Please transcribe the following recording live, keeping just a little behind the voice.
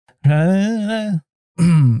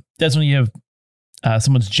That's when you have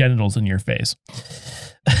someone's genitals in your face.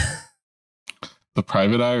 The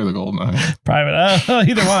private eye or the golden eye? Private eye.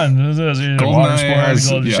 Either one. Water sports,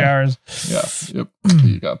 golden showers. Yeah. Yep.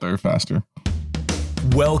 You got there faster.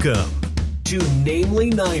 Welcome to Namely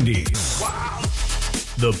 90s. Wow.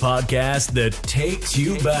 The podcast that takes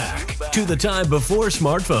you back to the time before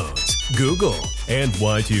smartphones, Google, and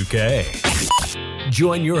Y2K.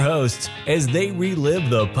 Join your hosts as they relive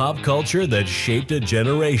the pop culture that shaped a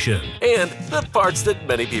generation and the parts that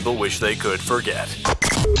many people wish they could forget.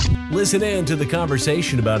 Listen in to the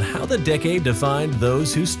conversation about how the decade defined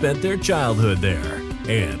those who spent their childhood there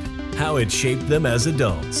and how it shaped them as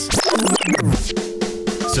adults.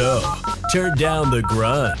 So, turn down the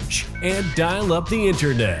grunge and dial up the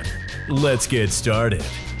internet. Let's get started.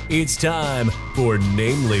 It's time for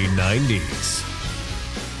Namely 90s.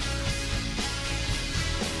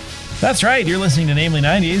 That's right. You're listening to Namely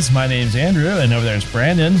 90s. My name's Andrew, and over there's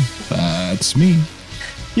Brandon. That's me.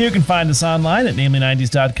 You can find us online at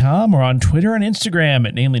namely90s.com or on Twitter and Instagram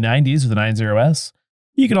at namely90s with a 90s.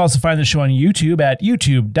 You can also find the show on YouTube at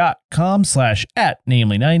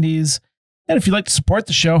youtube.com/@namely90s. And if you'd like to support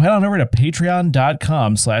the show, head on over to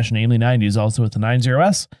patreon.com/namely90s, also with the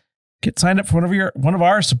 90s. Get signed up for one of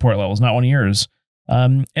our support levels, not one of yours.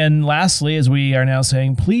 And lastly, as we are now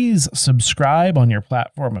saying, please subscribe on your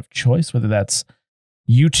platform of choice, whether that's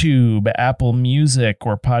YouTube, Apple Music,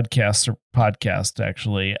 or podcast,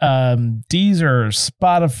 actually. Deezer,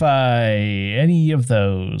 Spotify, any of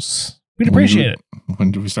those. We'd appreciate it.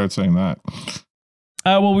 When did we start saying that?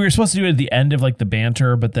 Well, we were supposed to do it at the end of like the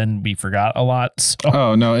banter, but then we forgot a lot. So.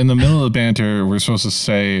 Oh, no. In the middle of the banter, we're supposed to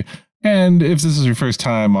say, and if this is your first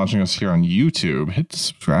time watching us here on YouTube, hit the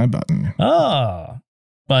subscribe button. Oh.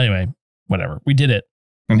 Well, anyway, whatever. We did it.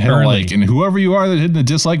 And hit a like. And whoever you are that hit the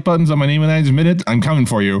dislike buttons on my name in 90 minutes, I'm coming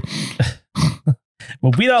for you.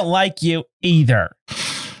 Well, we don't like you either.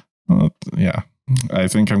 Well, yeah. I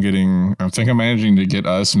think I'm managing to get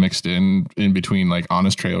us mixed in between like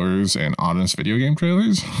honest trailers and honest video game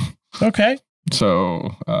trailers. Okay.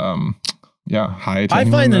 So, yeah. Hi. I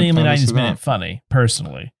find the Namely 90s Minute funny,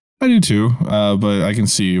 personally. I do too, but I can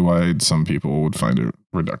see why some people would find it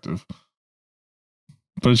reductive.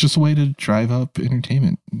 But it's just a way to drive up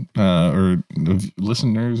entertainment or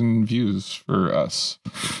listeners and views for us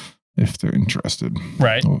if they're interested.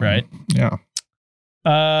 Right, right. Yeah.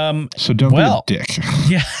 So don't be a dick.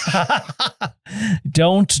 Yeah.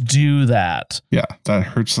 Don't do that. Yeah, that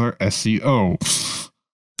hurts their SEO.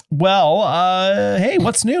 Well, hey,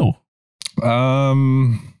 what's new?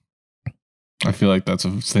 I feel like that's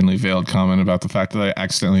a thinly veiled comment about the fact that I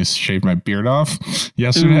accidentally shaved my beard off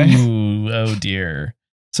yesterday. Ooh, oh dear.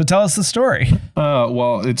 So tell us the story.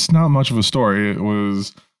 Well, it's not much of a story. It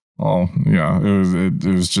was, it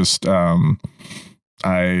was just, I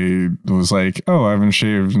was like, oh, I haven't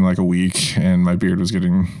shaved in like a week and my beard was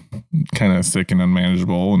getting kind of thick and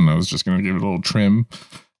unmanageable and I was just going to give it a little trim.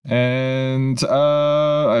 And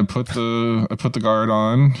I put the guard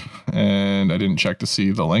on and I didn't check to see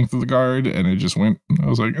the length of the guard and it just went. I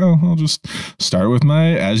was like, oh, I'll just start with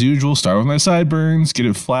my sideburns, get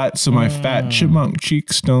it flat so my fat chipmunk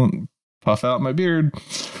cheeks don't puff out my beard.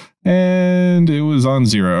 And it was on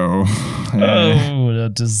 0. Oh, a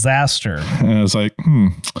disaster. And I was like,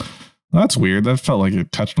 that's weird. That felt like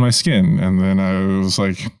it touched my skin. And then I was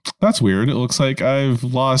like, that's weird. It looks like I've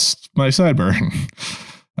lost my sideburn.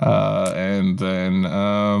 And then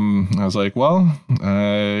I was like, well,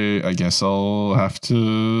 I guess I'll have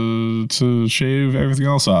to shave everything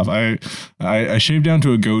else off. I shaved down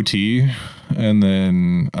to a goatee, and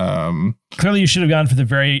then clearly you should have gone for the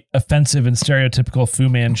very offensive and stereotypical Fu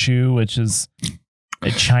Manchu, which is a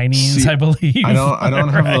Chinese, I believe. I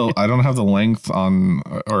don't have the length on,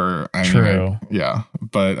 or true. Yeah,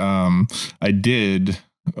 but I did.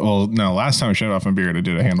 Well, no, last time I shaved off my beard, I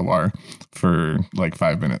did a handlebar for like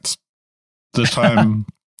 5 minutes. This time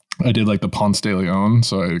I did like the Ponce de Leon.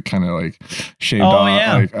 So I kind of like shaved off.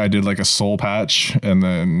 Yeah. Like I did like a soul patch and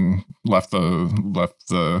then left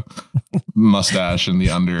the mustache in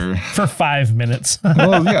the under for 5 minutes.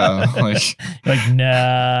 Well, yeah. Like,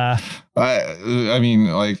 nah. I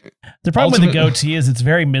mean, like the problem with the goatee is it's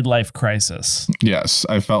very midlife crisis. Yes.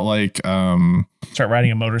 I felt like, start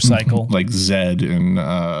riding a motorcycle like Zed in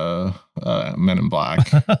Men in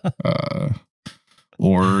Black,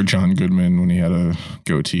 or John Goodman when he had a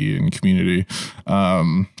goatee in Community,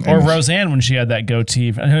 or Roseanne when she had that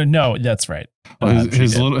goatee. No, that's right.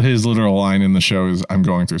 His literal line in the show is, "I'm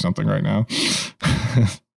going through something right now."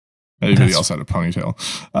 Everybody else had a ponytail.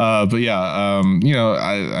 But yeah, you know,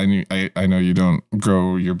 I know you don't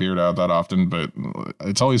grow your beard out that often, but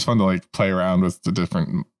it's always fun to like play around with the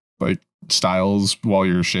different like styles while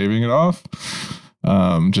you're shaving it off,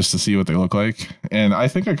 just to see what they look like. And I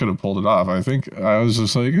think I could have pulled it off. I think I was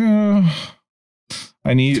just like,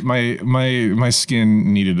 I need my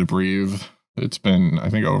skin needed to breathe. It's been, I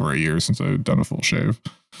think, over a year since I've done a full shave.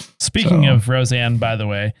 Speaking of Roseanne, by the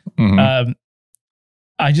way,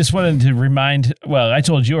 I just wanted to remind, well, I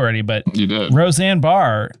told you already, but you did. Roseanne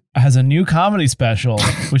Barr has a new comedy special,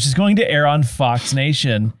 which is going to air on Fox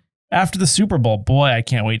Nation after the Super Bowl. Boy, I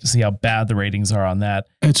can't wait to see how bad the ratings are on that.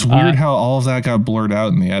 It's weird how all of that got blurred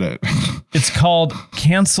out in the edit. It's called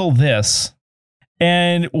Cancel This.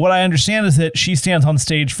 And what I understand is that she stands on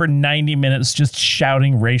stage for 90 minutes just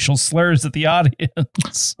shouting racial slurs at the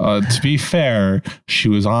audience. To be fair, she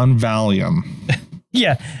was on Valium.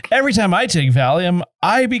 Yeah, every time I take Valium,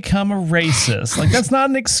 I become a racist. Like, that's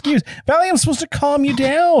not an excuse. Valium's supposed to calm you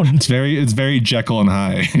down. It's very Jekyll and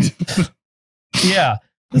Hyde. Yeah,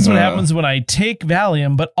 this is what happens when I take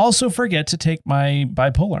Valium, but also forget to take my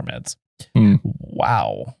bipolar meds.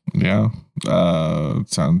 Wow. Yeah,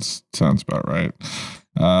 sounds about right.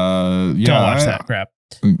 Yeah, don't watch that crap.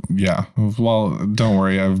 Yeah, well, don't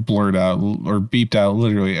worry. I've blurred out or beeped out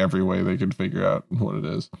literally every way they could figure out what it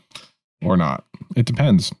is. Or not. It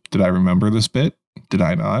depends. Did I remember this bit? Did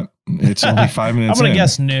I not? It's only 5 minutes. I'm gonna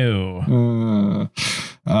guess no.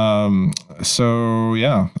 So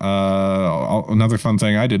yeah. Another fun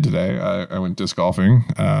thing I did today. I went disc golfing.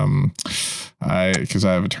 Because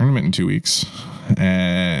I have a tournament in 2 weeks,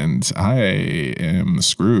 and I am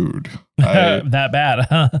screwed. That bad,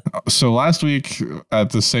 huh? So last week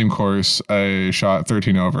at the same course, I shot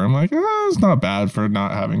 13 over. I'm like, it's not bad for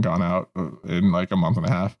not having gone out in like a month and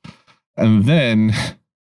a half. And then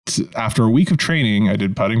after a week of training, I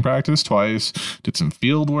did putting practice twice, did some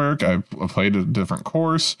field work. I played a different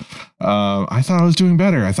course. I thought I was doing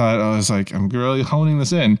better. I thought I was like, I'm really honing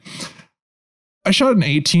this in. I shot an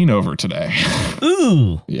 18 over today.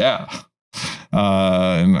 Ooh. Yeah.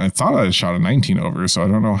 And I thought I shot a 19 over, so I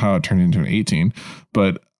don't know how it turned into an 18.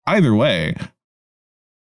 But either way,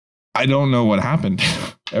 I don't know what happened.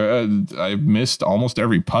 I missed almost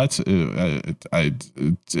every putt.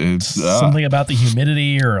 It's something about the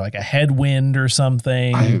humidity or like a headwind or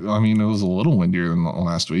something. I mean, it was a little windier than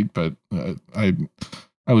last week, but I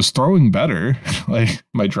was throwing better. Like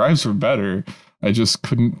my drives were better. I just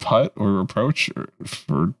couldn't putt or approach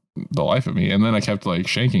for the life of me. And then I kept like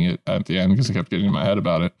shanking it at the end because I kept getting in my head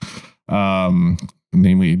about it.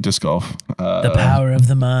 Namely disc golf. The power of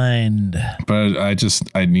the mind. But I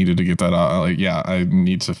needed to get that out. Like, yeah, I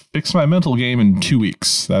need to fix my mental game in 2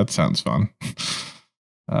 weeks. That sounds fun.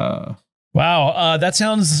 Wow. That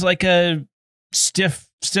sounds like a stiff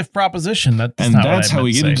proposition. That's how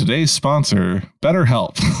we get into today's sponsor,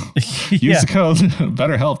 BetterHelp. Use the code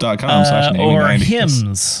betterhelp.com/naming90. Or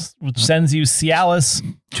Hims, which sends you Cialis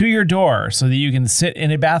to your door so that you can sit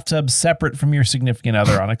in a bathtub separate from your significant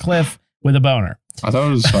other on a cliff with a boner. I thought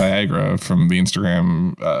it was Viagra from the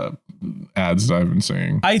Instagram ads that I've been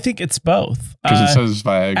seeing. I think it's both. Because it says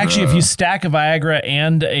Viagra. Actually, if you stack a Viagra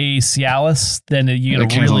and a Cialis, then you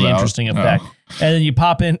get a really interesting effect. And then you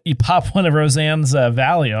pop one of Roseanne's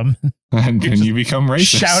Valium. And you become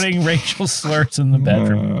racist. Shouting racial slurs in the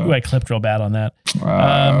bedroom. Ooh, I clipped real bad on that.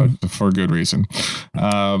 For good reason.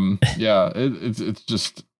 Yeah, it's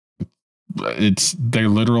just... It's their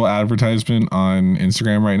literal advertisement on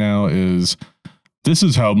Instagram right now is, this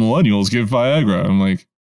is how millennials give Viagra. I'm like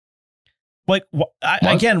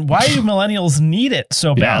again, why do millennials need it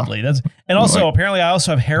so badly? And also apparently I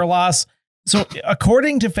also have hair loss. So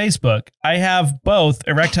according to Facebook, I have both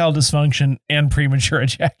erectile dysfunction and premature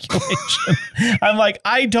ejaculation. I'm like,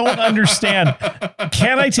 I don't understand.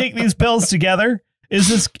 Can I take these pills together? Is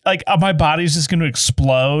this like my body's just going to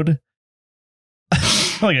explode?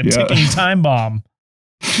 Like a ticking time bomb.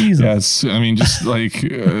 Jesus. Yes, I mean, just like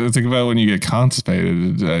think about when you get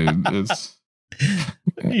constipated. It's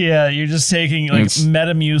yeah, you're just taking like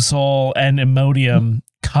Metamucil and Imodium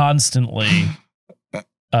constantly.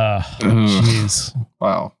 Jeez.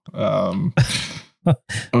 Wow. Yeah,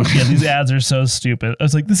 these ads are so stupid. I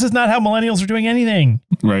was like, this is not how millennials are doing anything.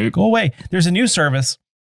 Right. Go away. There's a new service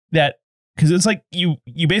that, because it's like you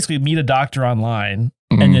basically meet a doctor online.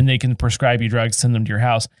 And then they can prescribe you drugs, send them to your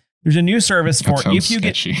house. There's a new service for if you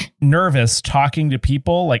get nervous talking to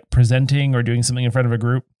people, like presenting or doing something in front of a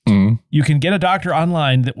group, you can get a doctor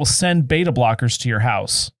online that will send beta blockers to your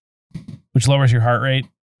house, which lowers your heart rate.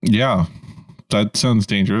 Yeah, that sounds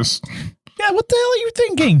dangerous. Yeah, what the hell are you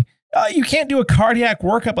thinking? You can't do a cardiac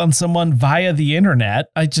workup on someone via the internet.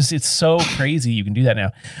 It's so crazy you can do that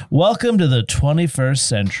now. Welcome to the 21st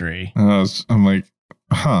century. I'm like,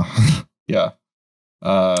 huh. Yeah.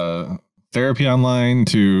 Therapy online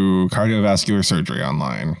to cardiovascular surgery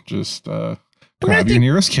online. Just grab your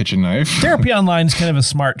nearest kitchen knife. Therapy online is kind of a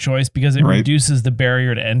smart choice because it reduces the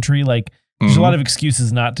barrier to entry. Like, there's a lot of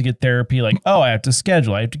excuses not to get therapy. Like, oh, I have to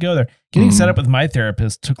schedule. I have to go there. Getting set up with my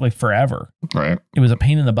therapist took like forever. Right. It was a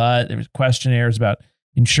pain in the butt. There was questionnaires about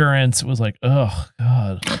insurance. It was like, oh,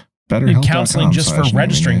 God. BetterHelp.com counseling just for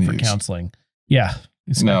registering for counseling. Yeah.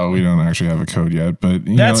 Exactly. No, we don't actually have a code yet, but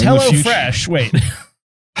that's HelloFresh. Wait.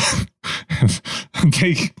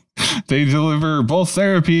 they deliver both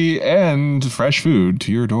therapy and fresh food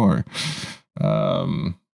to your door.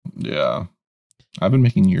 Yeah. I've been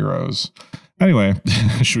making euros. Anyway,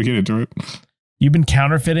 should we get into it? You've been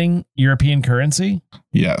counterfeiting European currency?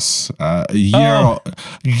 Yes.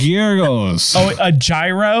 Euros. Oh, a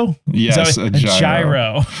gyro? Yes, a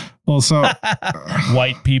gyro. Well, so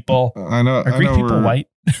white people. I know. Are Greek people white?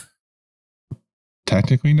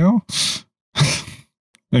 Technically, no. I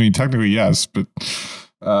mean, technically, yes, but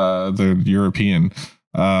they're European.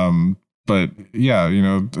 But yeah,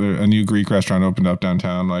 a new Greek restaurant opened up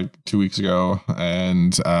downtown like 2 weeks ago,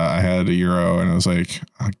 and I had a euro, and I was like,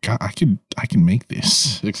 I can make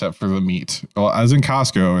this, except for the meat. Well, I was in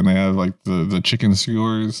Costco, and they have like the chicken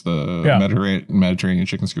skewers, the Mediterranean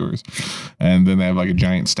chicken skewers, and then they have like a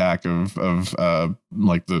giant stack of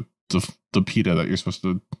like the pita that you're supposed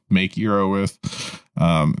to make euro with.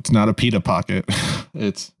 It's not a pita pocket.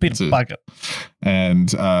 It's pocket.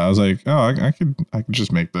 And I was like, oh, I could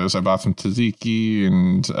just make this. I bought some tzatziki,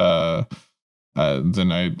 and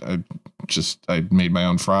then I made my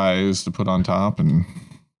own fries to put on top, and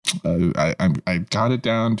I got it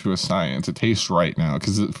down to a science. It tastes right now,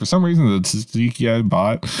 because for some reason the tzatziki I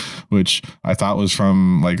bought, which I thought was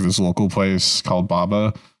from like this local place called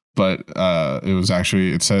Baba, but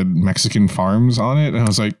it said Mexican Farms on it, and I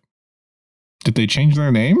was like, did they change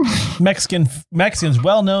their name? Mexicans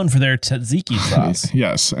well known for their tzatziki sauce.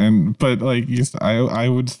 Yes, but like I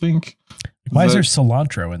would think, why is there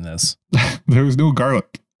cilantro in this? There was no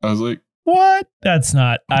garlic. I was like, what? It's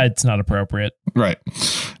not appropriate. Right.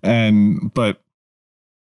 And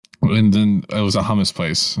then it was a hummus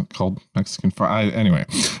place called Mexican Fry. Anyway,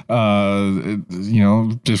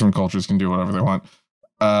 different cultures can do whatever they want.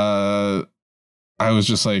 I was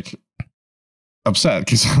just like upset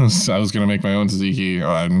because I was going to make my own tzatziki.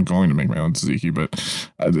 I'm going to make my own tzatziki, but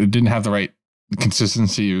it didn't have the right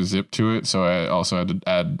consistency or zip to it. So I also had to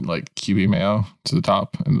add like QB mayo to the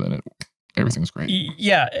top, and then everything's great.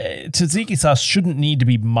 Yeah, tzatziki sauce shouldn't need to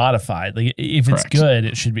be modified. Like if it's good,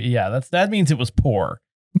 it should be. Yeah, that means it was poor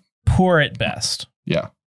at best. Yeah.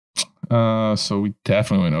 So we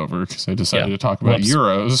definitely went over because I decided to talk about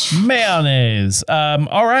euros. Mayonnaise.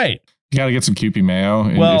 All right. You got to get some QP mayo.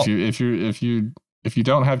 And well, if you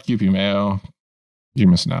don't have QP mayo, you're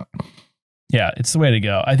missing out. Yeah, it's the way to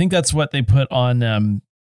go. I think that's what they put on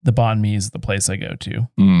the banh mi's at the place I go to.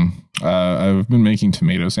 I've been making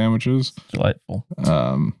tomato sandwiches. Delightful.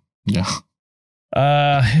 Yeah.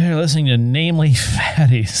 You're listening to Namely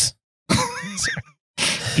Fatties.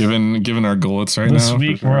 Given our gullets right now. This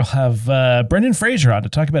week we'll have Brendan Fraser on to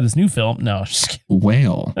talk about his new film. No, just kidding.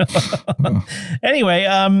 Whale.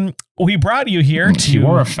 Anyway, we brought you here to... He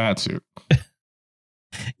wore a fat suit.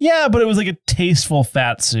 Yeah, but it was like a tasteful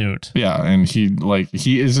fat suit. Yeah, and he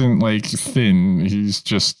isn't like thin. He's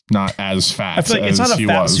just not as fat. I feel like it's not a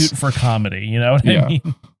fat suit for comedy. You know what I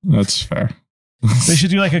mean? That's fair. They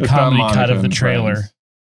should do like a comedy cut of the trailer.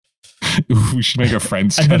 We should make a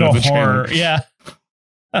Friends cut of the horror. Trailer. Yeah.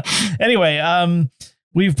 Anyway,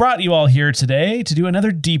 we've brought you all here today to do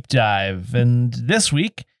another deep dive. And this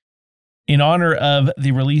week, in honor of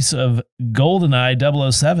the release of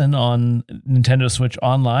Goldeneye 007 on Nintendo Switch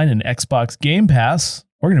Online and Xbox Game Pass,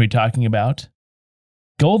 we're going to be talking about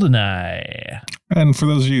Goldeneye. And for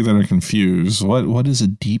those of you that are confused, what is a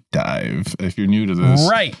deep dive if you're new to this?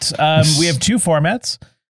 Right. We have two formats.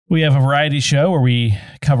 We have a variety show where we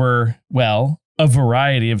cover, a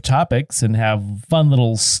variety of topics and have fun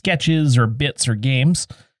little sketches or bits or games.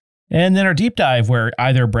 And then our deep dive, where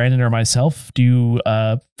either Brandon or myself do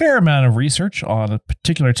a fair amount of research on a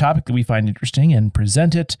particular topic that we find interesting and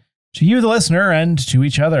present it to you, the listener, and to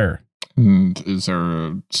each other. And is there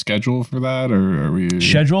a schedule for that, or are we...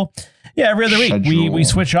 Schedule? Yeah, every other week. We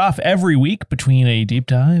switch off every week between a deep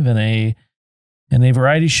dive and a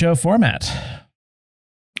variety show format.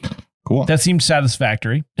 Cool. That seemed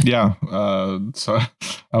satisfactory. Yeah. So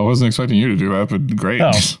I wasn't expecting you to do that, but great.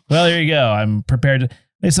 Oh, well, there you go. I'm prepared to...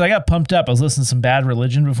 They said I got pumped up. I was listening to some Bad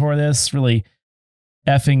Religion before this, really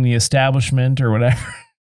effing the establishment or whatever.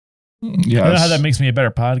 Yes. I don't know how that makes me a better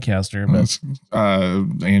podcaster. But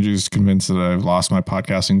Andrew's convinced that I've lost my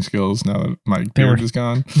podcasting skills now that my beard is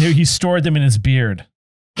gone. He stored them in his beard.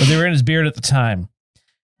 Or they were in his beard at the time.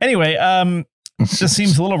 Anyway, this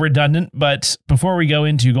seems a little redundant, but before we go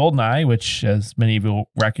into Goldeneye, which, as many of you will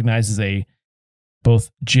recognize, is a both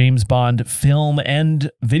James Bond film and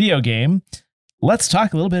video game, let's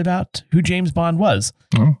talk a little bit about who James Bond was.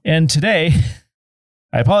 Oh. And today,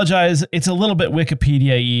 I apologize, it's a little bit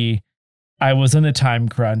Wikipedia-y. I was in a time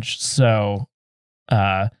crunch, so,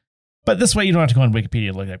 but this way you don't have to go on Wikipedia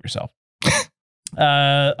and look it up yourself.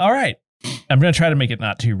 All right. I'm going to try to make it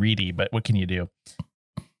not too reedy, but what can you do?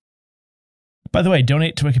 By the way,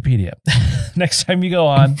 donate to Wikipedia. Next time you go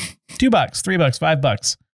on, $2, $3,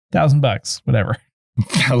 $5, $1,000, whatever.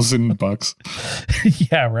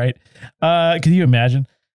 $1,000. Yeah, right. Can you imagine?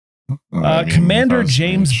 Commander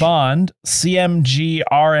James Bond, CMG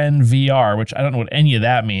RNVR, which I don't know what any of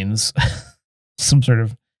that means. Some sort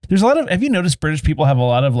of, there's a lot of, have you noticed British people have a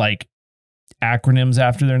lot of like acronyms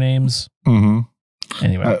after their names? Mm-hmm.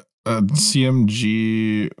 Anyway.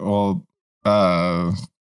 CMG, well, I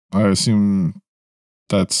assume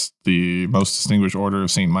that's the most distinguished order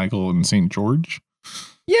of St. Michael and St. George.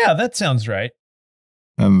 Yeah, that sounds right.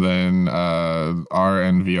 And then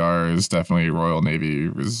RNVR is definitely Royal Navy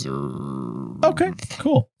Reserve. Okay,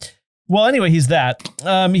 cool. Well, anyway, he's that.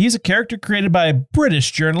 He's a character created by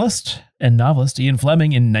British journalist and novelist Ian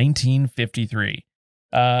Fleming in 1953.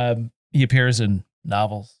 He appears in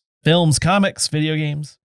novels, films, comics, video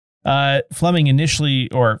games. Fleming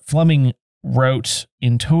wrote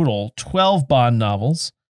in total 12 Bond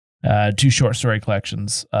novels, 2 short story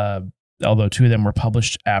collections, although 2 of them were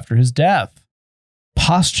published after his death.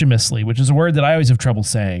 Posthumously, which is a word that I always have trouble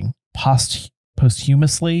saying.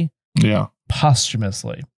 Posthumously? Yeah.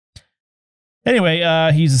 Posthumously.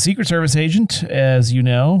 Anyway, he's a Secret Service agent, as you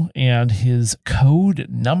know, and his code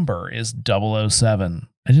number is 007.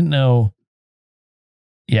 I didn't know.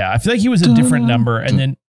 Yeah, I feel like he was a different number, and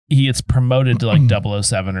then he gets promoted to like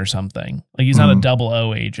 007 or something. Like he's not a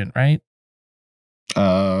 00 agent, right?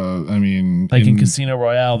 I mean, like in Casino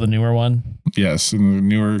Royale, the newer one. Yes, in the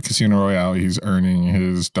newer Casino Royale, he's earning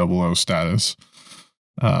his 00 status.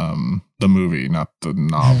 The movie, not the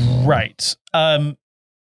novel. Right.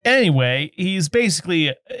 Anyway, he's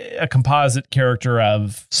basically a composite character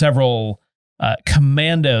of several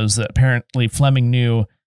commandos that apparently Fleming knew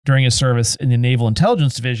during his service in the Naval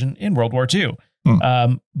Intelligence Division in World War II.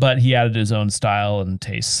 But he added his own style and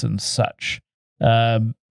tastes and such.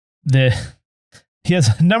 He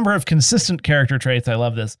has a number of consistent character traits, I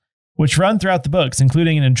love this, which run throughout the books,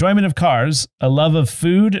 including an enjoyment of cars, a love of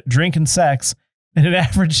food, drink, and sex, and an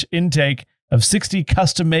average intake of 60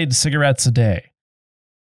 custom-made cigarettes a day.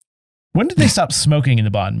 When did they stop smoking in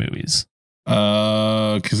the Bond movies?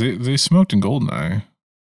 Because they smoked in Goldeneye.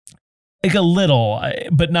 Like a little,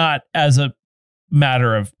 but not as a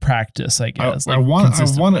matter of practice, I guess. I want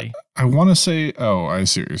to say, oh, I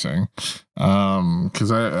see what you're saying.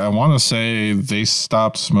 Because I want to say they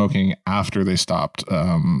stopped smoking after they stopped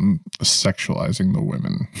sexualizing the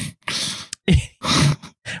women.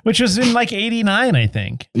 Which was in like 89, I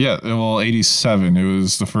think. Yeah, well, 87. It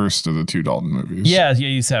was the first of the 2 Dalton movies. Yeah,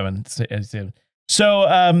 87. So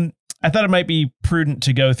I thought it might be prudent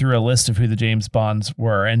to go through a list of who the James Bonds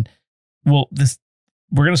were. And we're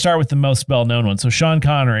going to start with the most well-known one. So Sean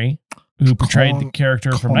Connery, who portrayed the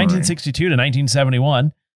character from 1962 to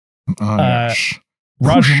 1971.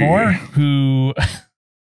 Roger Moore, who...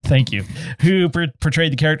 Thank you. Who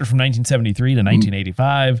portrayed the character from 1973 to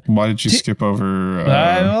 1985. Why did you skip over...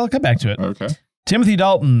 I'll come back to it. Okay. Timothy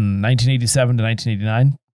Dalton, 1987 to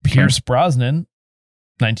 1989. Pierce Brosnan,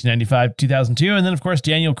 1995 2002. And then, of course,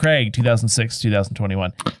 Daniel Craig, 2006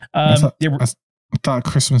 2021. I thought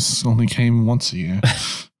Christmas only came once a year.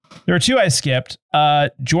 There were 2 I skipped.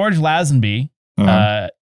 George Lazenby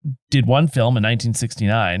did one film in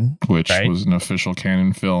 1969. Which was an official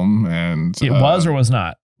canon film. And it was or was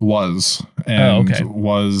not? Was. And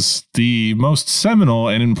was the most seminal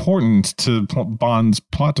and important to Bond's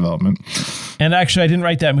plot development. And actually, I didn't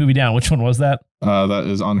write that movie down. Which one was that? That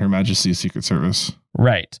is On Her Majesty's Secret Service.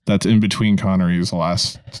 Right. That's in between Connery's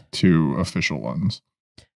last 2 official ones.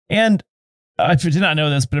 And I did not know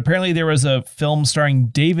this, but apparently there was a film starring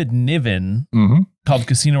David Niven called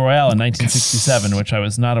Casino Royale in 1967, which I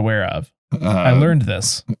was not aware of. I learned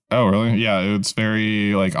this. Oh, really? Yeah, it's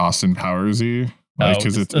very like Austin Powers-y. Like,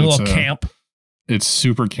 it's a little camp. It's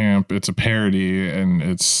super camp. It's a parody, and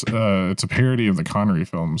it's a parody of the Connery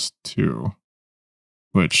films too.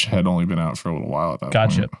 which had only been out for a little while at that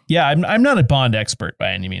Gotcha. point. Yeah, I'm not a Bond expert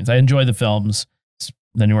by any means. I enjoy the films,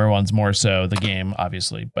 the newer ones more so, the game,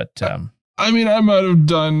 obviously. But I mean, I might have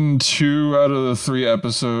done 2 out of the 3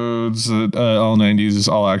 episodes that all 90s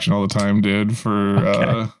All Action All the Time did for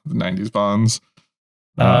the 90s Bonds.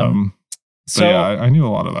 So yeah, I knew a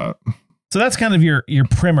lot of that. So that's kind of your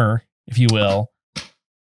primer, if you will.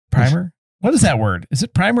 Primer? What is that word? Is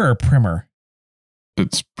it primer or primer?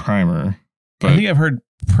 It's primer. But I think I've heard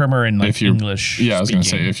primer in like English. Yeah, I was going to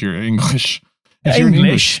say if you're English. If English. you're an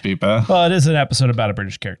English speaker. Well, it is an episode about a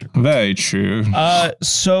British character. Very true.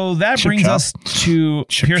 So that brings us to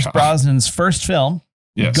Pierce Brosnan's first film,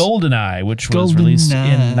 Goldeneye, which was released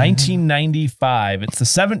in 1995. It's the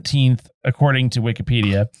 17th, according to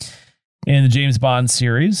Wikipedia, in the James Bond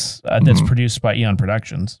series that's produced by Eon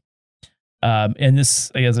Productions. And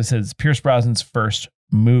this, as I said, is Pierce Brosnan's first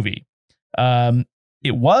movie.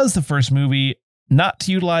 It was the first movie not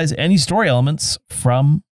to utilize any story elements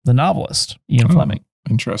from the novelist, Ian Fleming.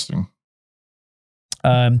 Interesting.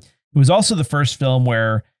 It was also the first film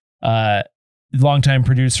where longtime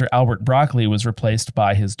producer Albert Broccoli was replaced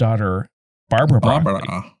by his daughter, Barbara Broccoli.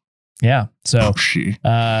 Yeah. So,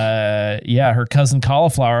 her cousin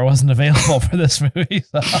Cauliflower wasn't available for this movie.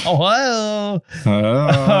 So, whoa.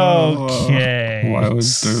 Okay. Why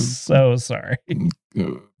was there so sorry.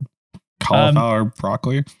 Cauliflower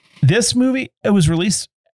broccoli? This movie, it was released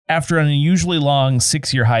after an unusually long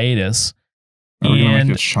 6-year hiatus. Are we going to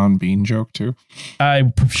make a Sean Bean joke too?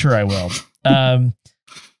 I'm sure I will. That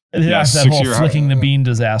whole flicking the bean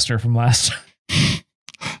disaster from last time.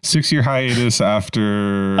 6-year hiatus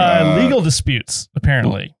after legal disputes,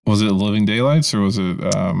 apparently. Was it Living Daylights or was it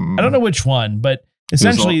I don't know which one, but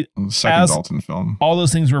essentially second Dalton film. All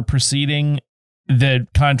those things were proceeding, the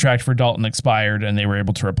contract for Dalton expired and they were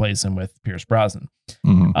able to replace him with Pierce Brosnan.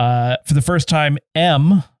 For the first time,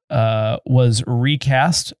 M was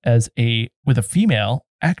recast with a female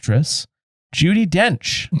actress, Judi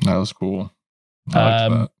Dench. That was cool. I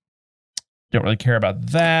liked that. Don't really care about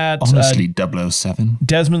that. Honestly, 007.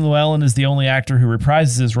 Desmond Llewellyn is the only actor who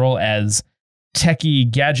reprises his role as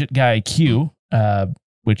techie gadget guy Q,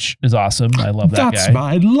 which is awesome. I love that guy. That's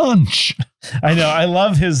my lunch. I know. I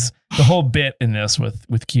love the whole bit in this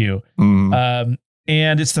with Q. And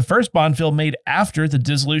it's the first Bond film made after the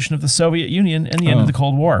dissolution of the Soviet Union and the end of the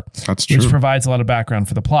Cold War. That's true. Which provides a lot of background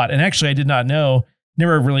for the plot. And actually, I did not know,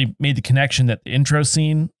 never really made the connection that the intro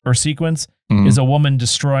scene or sequence is a woman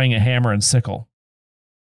destroying a hammer and sickle.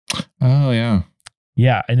 Oh, yeah.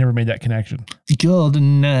 Yeah, I never made that connection.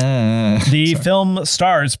 Goldeneye. The film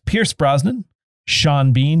stars Pierce Brosnan,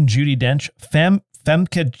 Sean Bean, Judi Dench,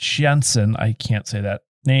 Femke Janssen, I can't say that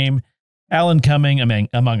name, Alan Cumming,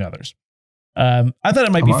 among others. I thought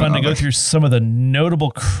it might be fun to go through some of the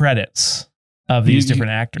notable credits of these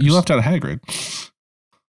different actors. You left out Hagrid.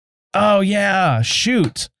 Oh, yeah.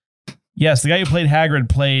 Shoot. Yes, the guy who played Hagrid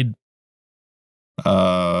played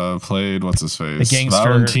what's his face? The gangster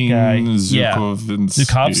Valentin guy.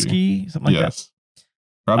 Zukovsky, something like that.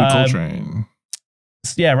 Robbie Coltrane.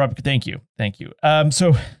 Yeah, Rob. Thank you. So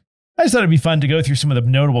I just thought it'd be fun to go through some of the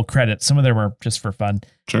notable credits. Some of them are just for fun.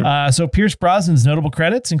 Sure. So Pierce Brosnan's notable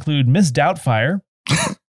credits include Miss Doubtfire.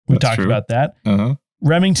 We talked about that.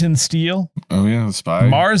 Remington Steele. Oh yeah, the spy.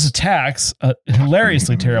 Mars Attacks, a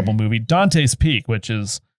hilariously terrible movie. Dante's Peak, which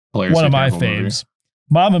is one of my faves.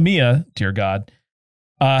 Mamma Mia, dear God.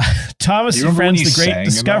 Thomas and Friends, The Great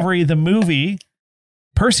Discovery, the movie.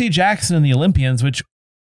 Percy Jackson and the Olympians, which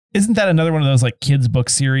isn't that another one of those like kids book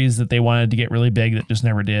series that they wanted to get really big that just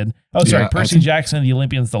never did? Oh, sorry. Percy Jackson and the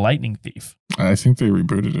Olympians, The Lightning Thief. I think they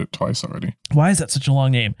rebooted it twice already. Why is that such a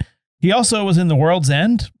long name? He also was in The World's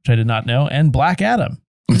End, which I did not know, and Black Adam.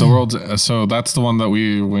 So that's the one that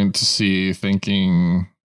we went to see thinking.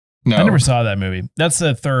 No, I never saw that movie. That's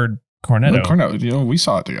the third Cornetto. Cornetto, we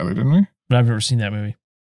saw it together, didn't we? But I've never seen that movie.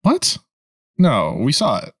 What? No, we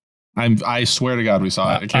saw it. I swear to God, we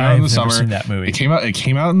saw it. It came out in the summer. Seen that movie. It came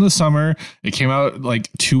out in the summer. It came out like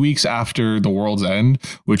 2 weeks after The World's End,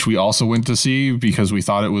 which we also went to see because we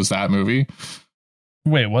thought it was that movie.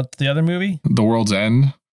 Wait, what's the other movie? The World's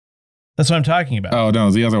End. That's what I'm talking about. Oh no,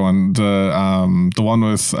 the other one, the one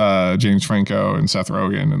with James Franco and Seth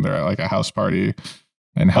Rogen, and they're at like a house party,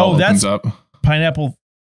 and hell opens up. Pineapple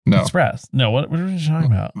No. Express. No, what are you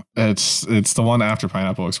talking about? It's the one after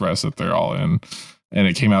Pineapple Express that they're all in, and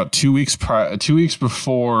it came out 2 weeks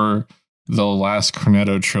before the last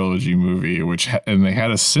Cornetto trilogy movie, and they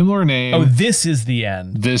had a similar name. Oh, This Is the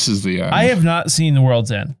End. This Is the End. I have not seen The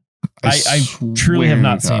World's End. I truly have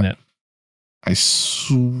not seen it. I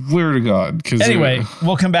swear to God. Anyway,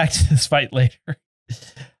 we'll come back to this fight later.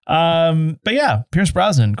 But yeah, Pierce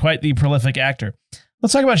Brosnan, quite the prolific actor.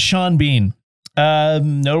 Let's talk about Sean Bean.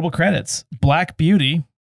 Notable credits: Black Beauty.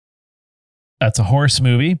 That's a horse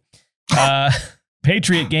movie.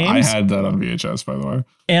 Patriot Games. I had that on VHS, by the way.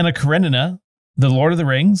 Anna Karenina, The Lord of the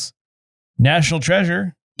Rings, National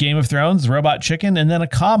Treasure, Game of Thrones, Robot Chicken, and then a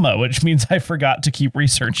comma, which means I forgot to keep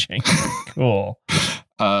researching. Cool.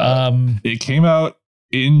 It came out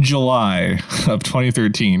in July of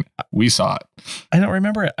 2013. We saw it. I don't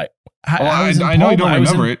remember it. I know you don't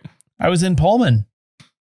remember it. I was in Pullman.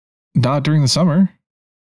 Not during the summer.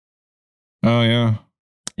 Oh, yeah.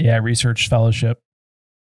 Yeah, research fellowship.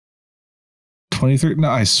 23. No,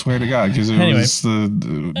 I swear to God, because it was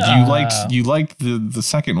you liked the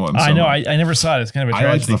second one. So I know. I never saw it. It's kind of a tragedy.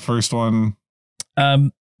 I liked the first one.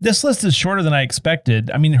 This list is shorter than I expected.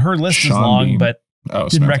 I mean, her list is Sean long, Bean. but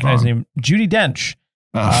didn't recognize the name. Judi Dench,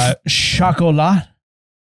 Chocolat,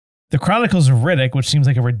 The Chronicles of Riddick, which seems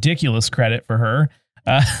like a ridiculous credit for her.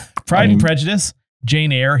 Pride and Prejudice,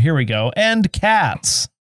 Jane Eyre. Here we go, and Cats.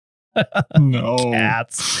 No.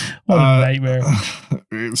 Cats. What a nightmare.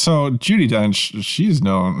 So Judi Dench, she's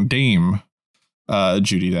known Dame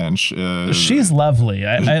Judi Dench. She's lovely.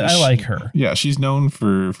 I like her. Yeah, she's known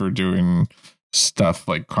for doing stuff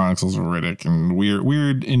like Chronicles of Riddick and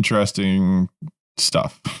weird, interesting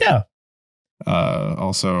stuff. Yeah.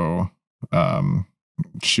 Also,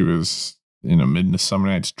 she was in A Midsummer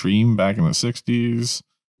Night's Dream back in the 60s.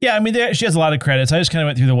 Yeah, I mean, she has a lot of credits. I just kind of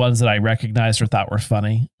went through the ones that I recognized or thought were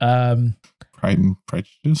funny. Pride and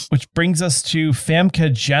Prejudice. Which brings us to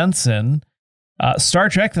Famke Janssen, Star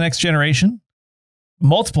Trek: The Next Generation,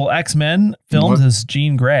 multiple X-Men, filmed as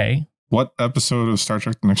Jean Grey. What episode of Star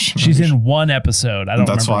Trek: The Next Generation? She's in one episode. I don't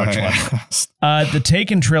remember which one. Asked. The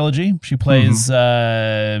Taken trilogy. She plays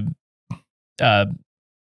the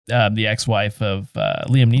ex-wife of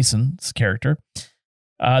Liam Neeson's character.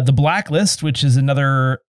 The Blacklist, which is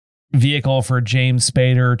another vehicle for James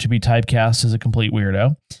Spader to be typecast as a complete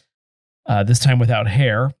weirdo. This time without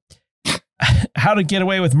hair. How to Get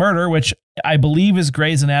Away with Murder, which I believe is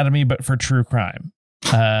Grey's Anatomy, but for true crime.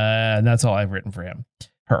 And that's all I've written for him.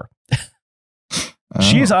 Her.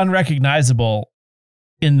 She's unrecognizable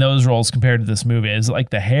in those roles compared to this movie. Is it like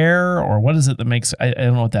the hair, or what is it that makes... I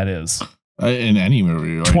don't know what that is. In any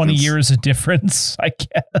movie. Like 20 years of difference, I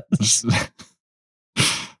guess.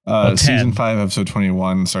 Season 5, episode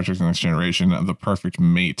 21, Star Trek: The Next Generation, The Perfect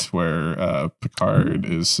Mate, where Picard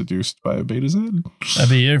is seduced by a Beta Z. That'd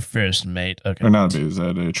be your first mate. Okay. Or not a Beta Z,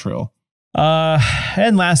 a Trill.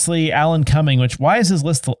 And lastly, Alan Cumming, which, why is his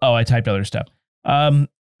list? Oh, I typed other stuff.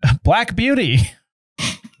 Black Beauty.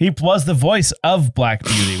 He was the voice of Black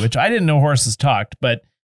Beauty, which I didn't know horses talked, but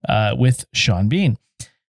with Sean Bean.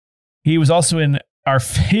 He was also in our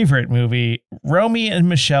favorite movie, Romy and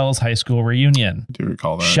Michelle's High School Reunion. I do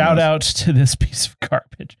recall that. Shout out to this piece of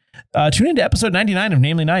garbage. Tune into episode 99 of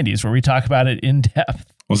Namely 90s, where we talk about it in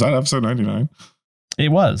depth. Was that episode 99? It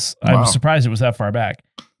was. Wow. I'm surprised it was that far back.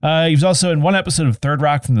 He was also in one episode of Third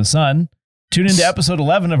Rock from the Sun. Tune into episode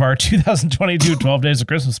 11 of our 2022 12 Days of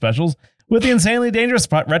Christmas specials with the Insanely Dangerous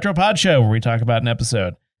Retro Pod Show, where we talk about an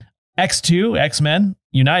episode. X2, X-Men,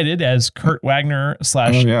 United as Kurt Wagner /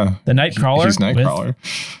 the Nightcrawler. He's Nightcrawler. With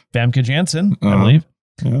Famke Janssen, I believe.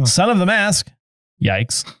 Yeah. Son of the Mask.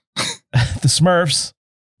 Yikes. The Smurfs.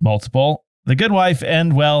 Multiple. The Good Wife.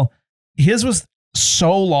 And, well, his was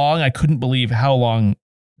so long, I couldn't believe how long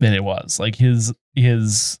that it was. Like his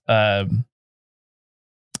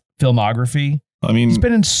filmography. I mean, he's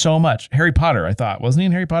been in so much. Harry Potter, I thought. Wasn't he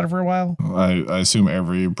in Harry Potter for a while? I assume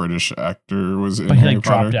every British actor was in But he Harry like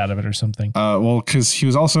Potter. dropped out of it or something. Well, because he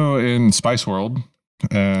was also in Spice World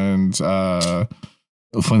and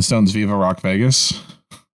Flintstones Viva Rock Vegas.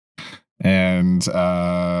 And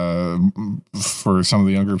for some of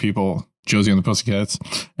the younger people, Josie and the Pussycats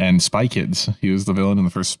and Spy Kids. He was the villain in the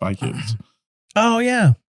first Spy Kids. Oh,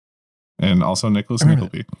 yeah. And also Nicholas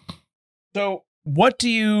Nickleby. So what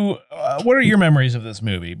are your memories of this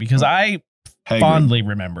movie? Because I fondly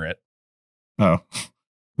remember it. Oh,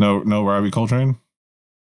 no Robbie Coltrane.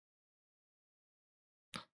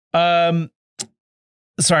 Sorry,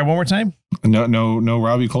 one more time. No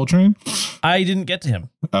Robbie Coltrane. I didn't get to him.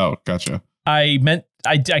 Oh, gotcha. I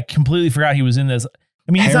completely forgot he was in this.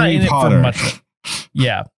 I mean, he's Harry not in Potter. it for much.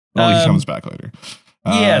 Yeah. Well, he comes back later.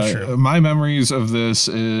 Yeah, true. My memories of this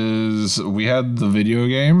is we had the video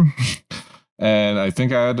game, and I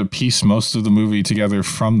think I had to piece most of the movie together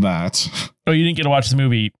from that. Oh, you didn't get to watch the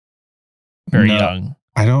movie very young.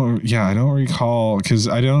 I don't recall, because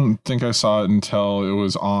I don't think I saw it until it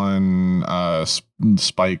was on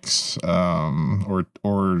Spike's or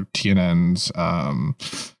TNN's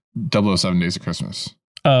 007 Days of Christmas.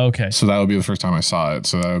 Oh, okay. So that would be the first time I saw it.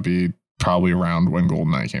 So that would be probably around when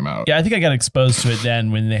Goldeneye came out. Yeah, I think I got exposed to it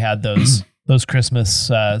then when they had those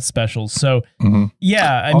Christmas specials. So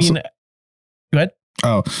yeah, I mean, go ahead.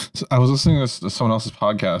 Oh, so I was listening to someone else's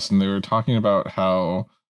podcast, and they were talking about how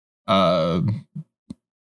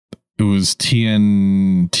it was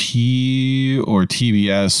TNT or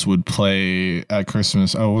TBS would play at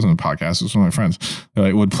Christmas. Oh, it wasn't a podcast. It was one of my friends. They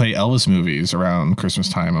like, would play Elvis movies around Christmas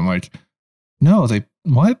time. I'm like, no,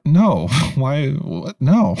 what? No. Why? What?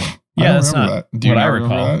 No. Yeah, I that's don't remember not that. Do you what I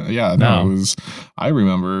remember recall. that? Yeah, no, it was, I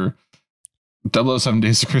remember 007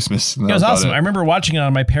 Days of Christmas. It was awesome. I remember watching it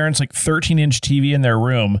on my parents' like 13-inch TV in their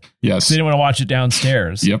room. Yes. They didn't want to watch it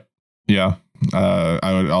downstairs. Yep. Yeah.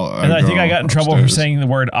 I think I got in trouble for saying the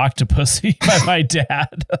word octopussy by my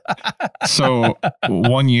dad. So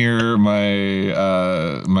one year,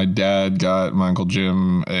 my dad got my Uncle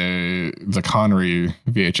Jim the Connery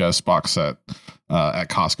VHS box set at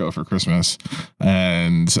Costco for Christmas,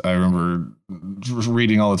 and I remember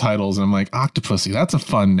reading all the titles, and I'm like, Octopussy, that's a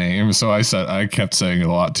fun name. So I kept saying it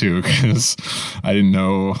a lot too, because I didn't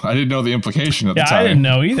know the implication at the time. I didn't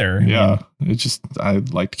know either. Yeah, I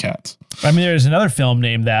liked cats. I mean, there's another film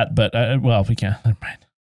named that, but well, we can't. Never mind.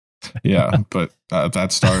 Yeah, but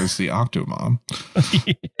that stars the Octomom.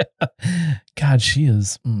 Yeah. God, she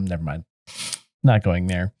is. Never mind. Not going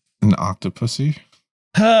there. An Octopussy.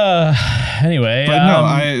 Anyway,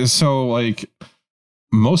 but so like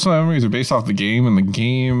most of my memories are based off the game, and the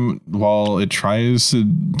game, while it tries to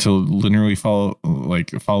linearly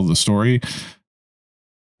follow the story,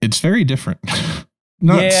 it's very different.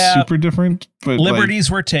 Not super different, but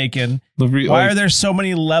liberties were taken. Why are there so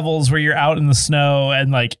many levels where you're out in the snow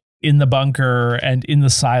and like in the bunker and in the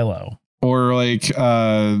silo? Or like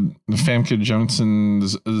Famke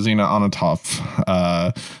Janssen's Xena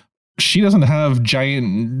Onatopp. She doesn't have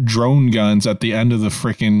giant drone guns at the end of the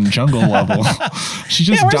freaking jungle level. She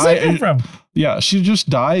just dies. Yeah, she just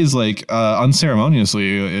dies like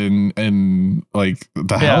unceremoniously in like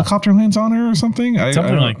the helicopter lands on her or something.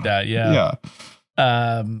 Something like that. Yeah.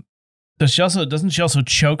 Yeah. Doesn't she also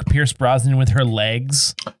choke Pierce Brosnan with her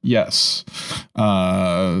legs? Yes.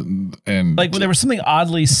 And like there was something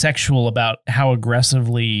oddly sexual about how aggressive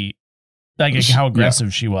she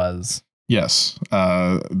was. Yes.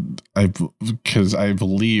 Because I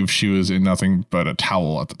believe she was in nothing but a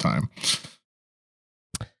towel at the time.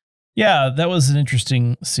 Yeah, that was an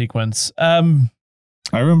interesting sequence. I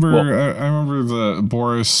remember the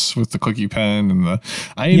Boris with the clicky pen and the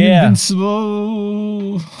I am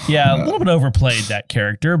invincible. Yeah, a little bit overplayed, that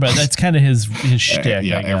character, but that's kind of his shtick.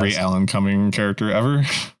 Yeah, every Alan Cumming character ever.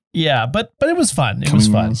 Yeah, but it was fun. It was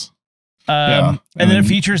fun. And then it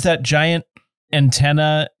features that giant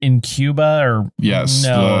antenna in Cuba or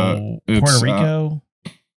Puerto Rico.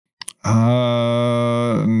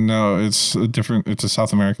 No, it's a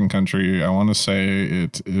South American country. I want to say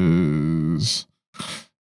it is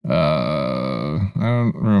I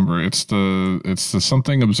don't remember. It's the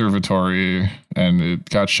something observatory, and it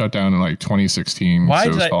got shut down in like 2016. Why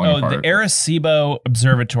did the Arecibo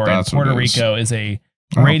Observatory in Puerto Rico is a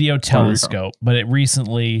radio telescope, but it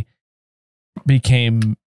recently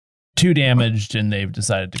became too damaged, and they've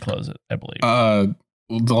decided to close it, I believe.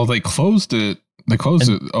 Well, they closed it. They closed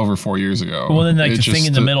it over 4 years ago. Well, then like the thing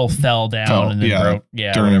in the middle fell down and then broke.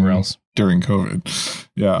 Yeah, during COVID.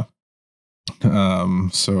 Yeah.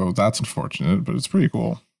 So that's unfortunate, but it's pretty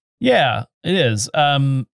cool. Yeah, it is.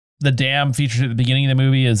 The dam featured at the beginning of the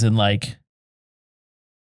movie is in like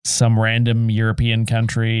some random European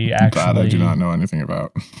country. Actually, that I do not know anything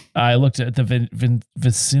about. I looked at the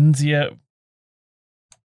Vicenza.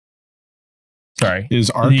 Sorry, is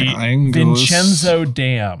Archangel Vincenzo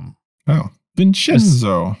Dam? Oh,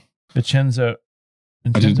 Vincenzo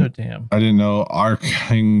Dam. I didn't know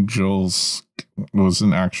Archangels was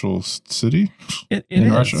an actual city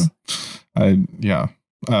in Russia.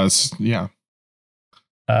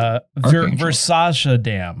 Versazka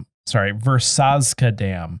Dam. Sorry, Versazka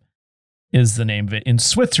Dam is the name of it in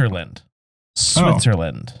Switzerland. I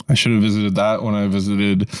should have visited that when I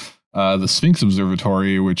visited the Sphinx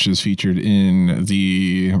Observatory, which is featured in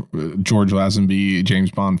the George Lazenby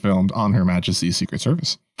James Bond film On Her Majesty's Secret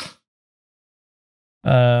Service.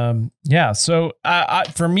 Yeah. So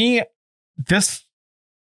for me,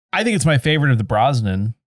 I think it's my favorite of the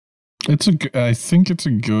Brosnan. I think it's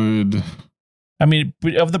a good. I mean,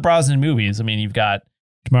 of the Brosnan movies, I mean, you've got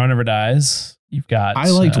Tomorrow Never Dies. You've got. I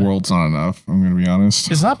liked World's Not Enough. I'm going to be honest.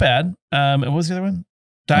 It's not bad. What was the other one?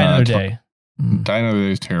 Die Another Day. Die Another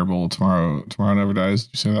Day is terrible. Tomorrow Never Dies.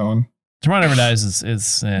 Did you say that one? Tomorrow Never Dies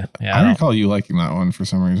is yeah. I recall you liking that one for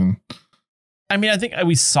some reason. I mean, I think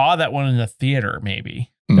we saw that one in the theater, maybe.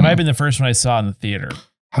 It might have been the first one I saw in the theater.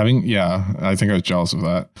 I think I was jealous of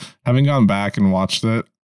that. Having gone back and watched it,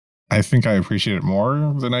 I think I appreciate it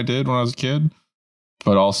more than I did when I was a kid.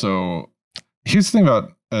 But also, here's the thing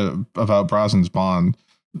about Brosnan's Bond.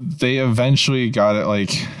 They eventually got it,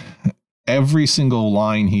 like, every single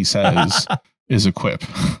line he says is a quip.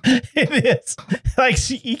 It is. Like,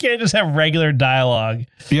 you can't just have regular dialogue.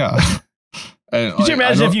 Yeah. And, could you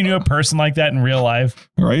imagine if you knew a person like that in real life?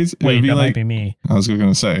 Right? Wait, that might be me. I was going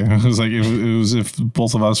to say. It was like it was if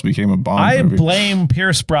both of us became a Bond movie. Blame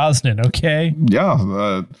Pierce Brosnan, okay?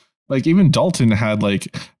 Yeah. Like, even Dalton had,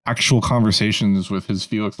 like, actual conversations with his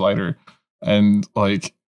Felix Leiter. And,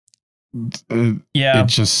 like, it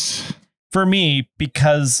just... For me,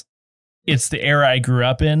 because it's the era I grew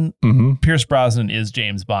up in, Pierce Brosnan is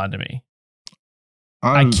James Bond to me.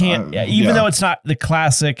 I can't... even though it's not the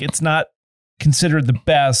classic, it's not considered the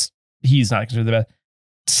best, he's not considered the best,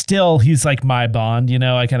 still he's like my Bond, you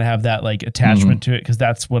know. I kind of have that like attachment to it because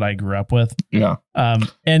that's what I grew up with.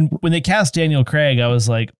 And when they cast Daniel Craig, I was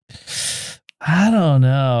like, I don't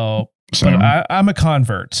know, but I'm a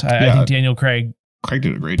convert. I think Daniel Craig did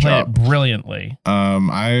a great job, played it brilliantly.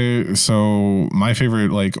 So my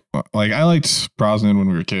favorite, like I liked Brosnan when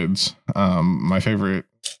we were kids. My favorite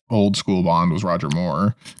old school Bond was Roger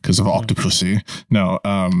Moore because of Octopussy. No,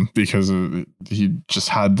 because he just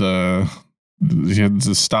had the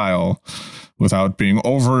style without being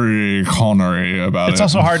overly Connery about it. It's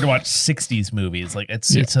also hard to watch 60s movies. Like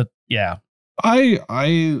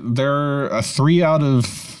they're a 3 out of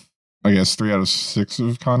 6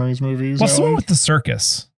 of Connery's movies. What's the one with the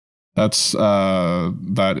circus? That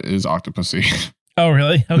is Octopussy. Oh,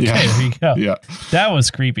 really? Okay, there you go. Yeah. That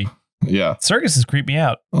was creepy. Yeah. Circuses creep me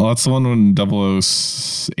out. Well, that's the one when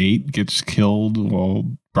 008 gets killed while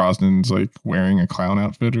Brosnan's like wearing a clown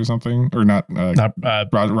outfit or something. Or not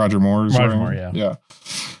Roger Moore's Roger Moore, yeah.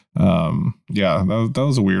 Yeah. That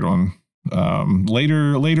was a weird one.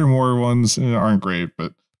 Later Moore ones aren't great,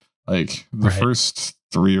 but like the first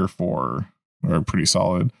 3 or 4 are pretty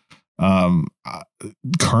solid.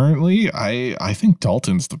 Currently, I think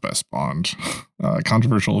Dalton's the best Bond.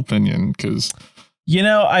 Controversial opinion, because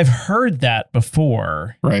I've heard that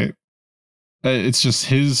before. Right. It's just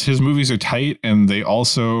his movies are tight, and they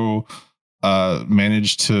also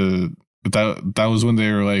managed to that was when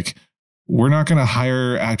they were like, we're not going to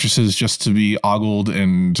hire actresses just to be ogled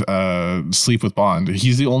and sleep with Bond.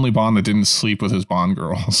 He's the only Bond that didn't sleep with his Bond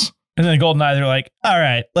girls. And then Goldeneye, they're like, all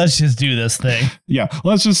right, let's just do this thing. Yeah,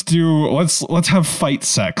 let's have fight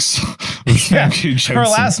sex. Her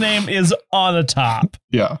last name is on the top.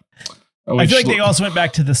 Yeah. I feel like they also went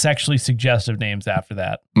back to the sexually suggestive names after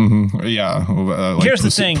that. Yeah. Here's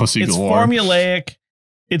the thing. It's formulaic.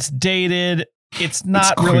 It's dated. It's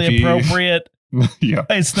not really appropriate. Yeah.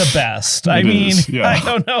 It's the best. I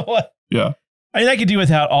don't know what. Yeah. I mean, I could do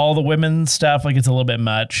without all the women stuff. Like, it's a little bit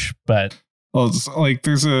much, but. Well, it's like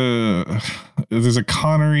there's a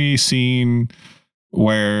Connery scene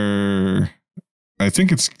where I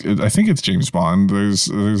think it's James Bond. There's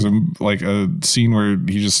a scene where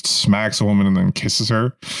he just smacks a woman and then kisses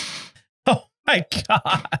her. Oh my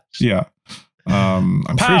gosh. Yeah. I'm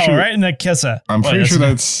pretty sure right in the kisser. I'm pretty sure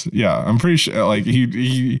I'm pretty sure like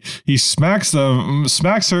he smacks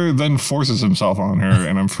her, then forces himself on her,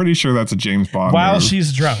 and I'm pretty sure that's a James Bond while move.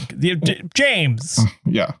 She's drunk. James.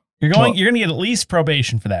 Yeah. You're going to get at least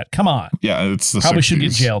probation for that. Come on. Yeah, it's the probably 60s. Should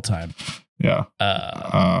get jail time. Yeah.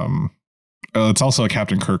 It's also a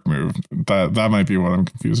Captain Kirk move. That might be what I'm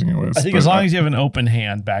confusing it with. I think as long as you have an open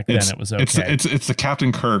hand back then, it was okay. It's the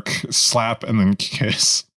Captain Kirk slap and then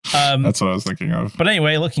kiss. That's what I was thinking of. But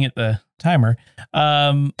anyway, looking at the timer.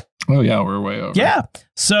 Oh yeah, we're way over. Yeah.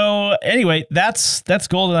 So anyway, that's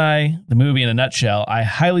Goldeneye, the movie in a nutshell. I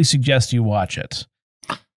highly suggest you watch it.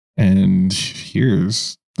 And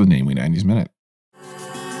here's the Namely 90s Minute.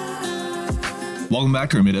 Welcome back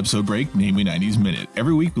to our mid-episode break, Namely 90s Minute.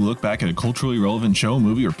 Every week we look back at a culturally relevant show,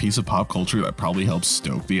 movie, or piece of pop culture that probably helps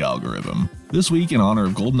stoke the algorithm. This week, in honor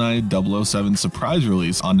of GoldenEye 007's surprise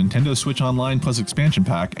release on Nintendo Switch Online plus expansion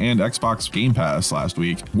pack and Xbox Game Pass last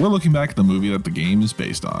week, we're looking back at the movie that the game is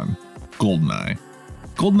based on, GoldenEye.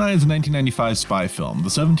 GoldenEye is a 1995 spy film, the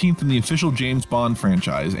 17th in the official James Bond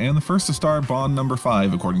franchise, and the first to star Bond number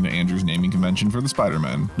 5 according to Andrew's naming convention for the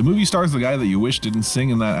Spider-Man. The movie stars the guy that you wish didn't sing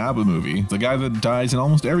in that ABBA movie, the guy that dies in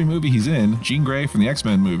almost every movie he's in, Jean Grey from the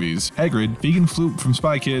X-Men movies, Hagrid, Vegan Floop from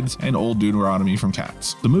Spy Kids, and Old Deuteronomy from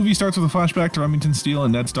Cats. The movie starts with a flashback to Remington Steele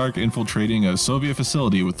and Ned Stark infiltrating a Soviet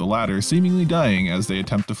facility, with the latter seemingly dying as they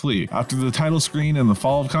attempt to flee. After the title screen and the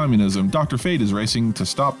fall of communism, Dr. Fate is racing to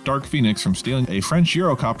stop Dark Phoenix from stealing a French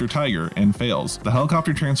Gyrocopter Tiger and fails. The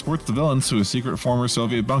helicopter transports the villains to a secret former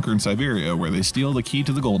Soviet bunker in Siberia where they steal the key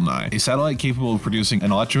to the Goldeneye, a satellite capable of producing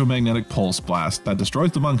an electromagnetic pulse blast that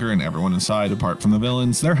destroys the bunker and everyone inside apart from the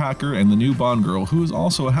villains, their hacker, and the new Bond girl who is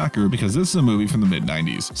also a hacker because this is a movie from the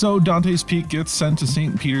mid-90s. So Dante's Peak gets sent to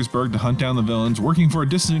St. Petersburg to hunt down the villains, working for a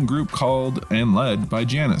dissident group called and led by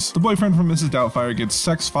Janice. The boyfriend from Mrs. Doubtfire gets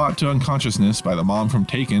sex-fought to unconsciousness by the mom from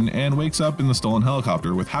Taken and wakes up in the stolen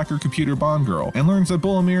helicopter with hacker computer Bond girl and learns that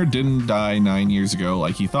Bolomir didn't die 9 years ago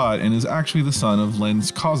like he thought and is actually the son of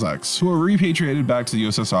Len's Cossacks, who were repatriated back to the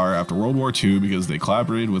USSR after World War II because they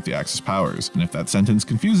collaborated with the Axis powers. And if that sentence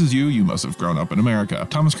confuses you, you must have grown up in America.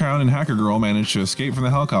 Thomas Crown and Hacker Girl manage to escape from the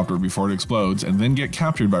helicopter before it explodes and then get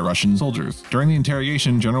captured by Russian soldiers. During the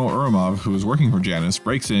interrogation, General Urumov, who is working for Janice,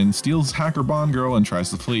 breaks in, steals Hacker Bond Girl, and tries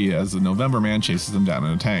to flee as the November Man chases them down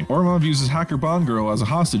in a tank. Urumov uses Hacker Bond Girl as a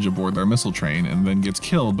hostage aboard their missile train and then gets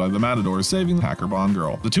killed by the Matadors, saving the Hacker Bond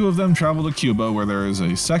Girl. The two of them travel to Cuba where there is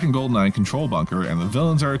a second Goldeneye control bunker and the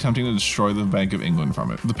villains are attempting to destroy the Bank of England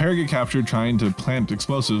from it. The pair get captured trying to plant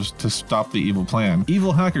explosives to stop the evil plan.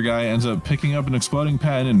 Evil hacker guy ends up picking up an exploding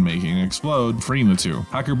pen and making it explode, freeing the two.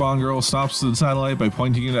 Hacker Bond Girl stops the satellite by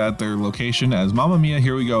pointing it at their location as Mamma Mia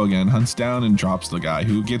Here We Go Again hunts down and drops the guy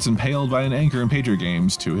who gets impaled by an anchor in Patriot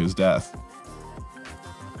Games to his death.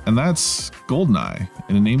 And that's Goldeneye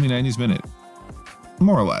in a Namely 90s minute.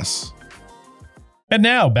 More or less. And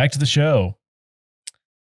now, back to the show.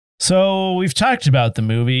 So, we've talked about the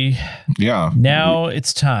movie. Yeah. Now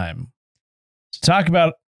it's time to talk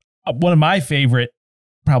about one of my favorite,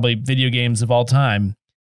 probably, video games of all time,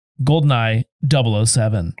 Goldeneye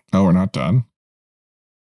 007. Oh, we're not done?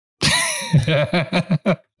 Wait,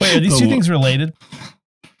 are these two things related?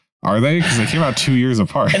 Are they? Because they came out 2 years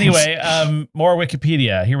apart. Anyway, more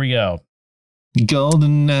Wikipedia. Here we go.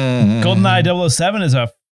 Goldeneye. Goldeneye 007 is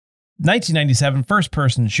a 1997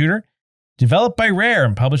 first-person shooter developed by Rare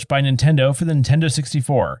and published by Nintendo for the Nintendo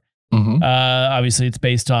 64. Obviously, it's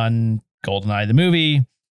based on Goldeneye the movie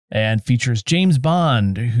and features James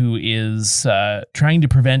Bond, who is trying to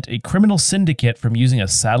prevent a criminal syndicate from using a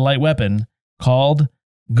satellite weapon called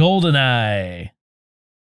Goldeneye.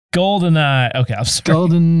 Goldeneye. Okay, I'm sorry.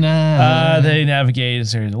 Goldeneye. They navigate a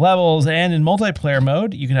series of levels, and in multiplayer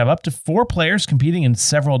mode, you can have up to 4 players competing in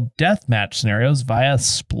several deathmatch scenarios via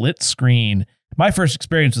split screen. My first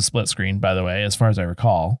experience with split screen, by the way, as far as I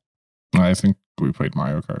recall. I think we played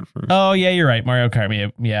Mario Kart first. Oh, yeah, you're right. Mario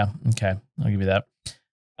Kart. Yeah, okay. I'll give you that.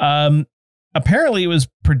 Apparently, it was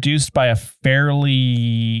produced by a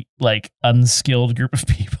fairly, unskilled group of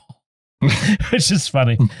people. Which is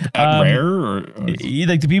funny. At Rare? Or?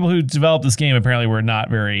 The people who developed this game apparently were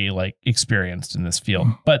not very experienced in this field,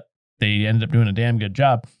 but they ended up doing a damn good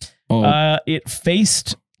job. It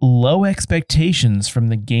faced low expectations from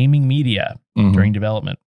the gaming media during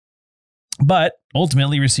development, but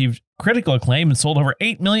ultimately received critical acclaim and sold over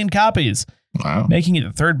 8 million copies, making it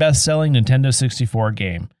the third best-selling Nintendo 64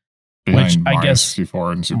 game. Behind Mario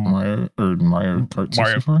 64 and Super Mario or Mario Kart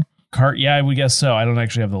 64? Kart, yeah, we guess so. I don't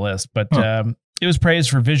actually have the list, but it was praised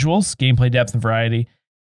for visuals, gameplay depth, and variety.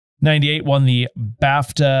 98 won the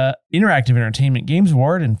BAFTA Interactive Entertainment Games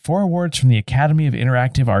Award and 4 awards from the Academy of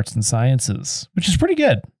Interactive Arts and Sciences, which is pretty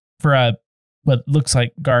good for a what looks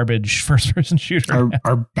like garbage first-person shooter.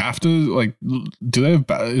 Are BAFTA do they have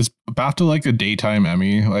is BAFTA like a daytime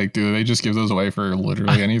Emmy? Do they just give those away for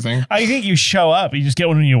literally anything? I think you show up, you just get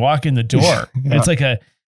one when you walk in the door. Yeah.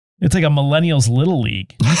 It's like a millennials little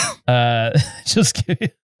league. Just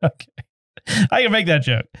kidding. Okay. I can make that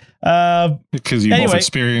joke. Because you both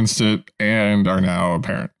experienced it and are now a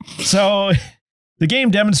parent. So the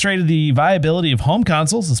game demonstrated the viability of home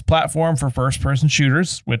consoles as platform for first-person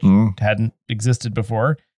shooters, which hadn't existed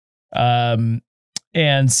before, and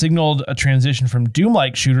signaled a transition from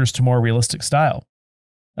Doom-like shooters to more realistic style.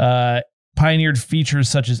 Pioneered features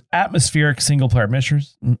such as atmospheric single-player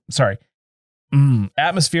missions.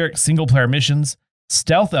 Atmospheric single-player missions,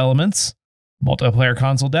 stealth elements, multiplayer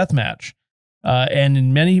console deathmatch, and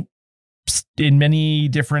in many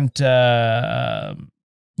different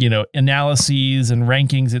analyses and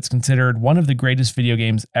rankings, it's considered one of the greatest video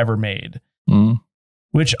games ever made,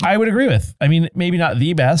 which I would agree with. I mean, maybe not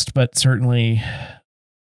the best, but certainly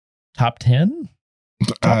top 10,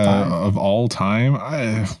 top 5 of all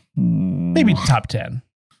time. Maybe top 10.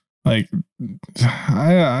 I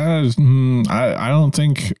don't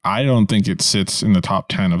think it sits in the top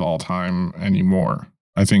 10 of all time anymore.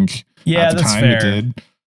 I think at the time it did.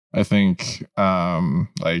 I think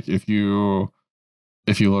if you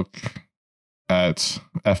look at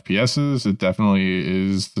FPSs, it definitely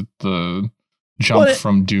is the jump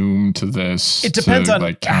from Doom to this. It depends to, on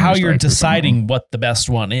like, how you're Counter-Strike or deciding what the best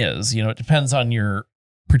one is. You know, it depends on your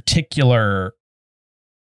particular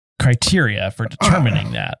criteria for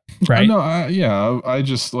determining that, right? No, I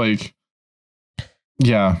just like,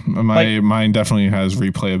 mine definitely has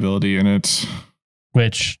replayability in it.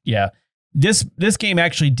 Which, this game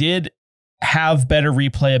actually did have better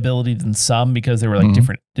replayability than some because there were like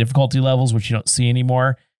different difficulty levels, which you don't see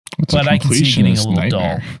anymore. But I can see it getting a little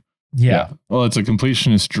dull. Yeah. Well, it's a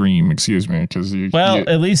completionist dream, excuse me, because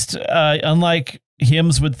at least unlike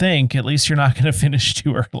hymns would think, at least you're not going to finish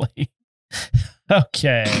too early.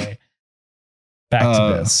 Okay. Back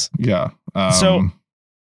to this. Yeah. So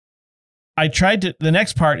I tried to, the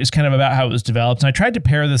next part is kind of about how it was developed. And I tried to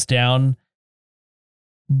pare this down,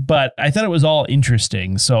 but I thought it was all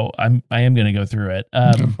interesting. So I am going to go through it.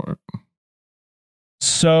 Go for it.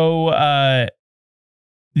 So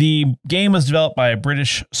the game was developed by a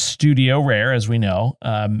British studio, Rare, as we know,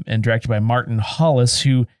 and directed by Martin Hollis,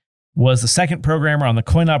 who was the second programmer on the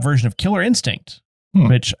coin-op version of Killer Instinct,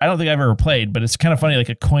 which I don't think I've ever played, but it's kind of funny, like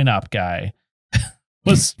a coin-op guy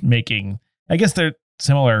was making. I guess they're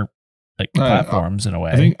similar, like platforms in a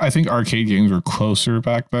way. I think arcade games were closer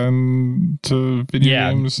back then to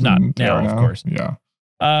video games. Not now, of course. Yeah.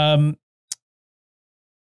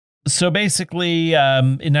 So basically,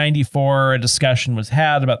 in 94, a discussion was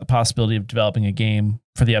had about the possibility of developing a game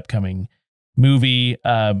for the upcoming movie.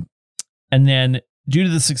 And then due to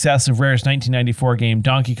the success of Rare's 1994 game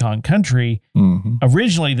Donkey Kong Country,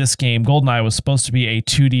 originally this game, Goldeneye, was supposed to be a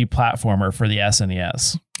 2D platformer for the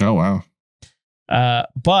SNES. Oh, wow.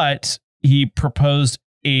 But he proposed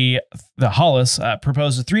Hollis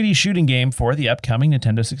proposed a 3D shooting game for the upcoming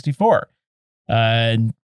Nintendo 64.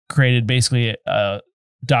 And created basically a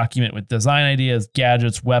document with design ideas,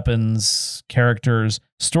 gadgets, weapons, characters,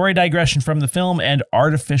 story digression from the film, and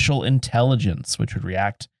artificial intelligence, which would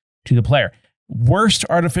react to the player. Worst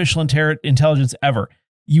artificial intelligence ever.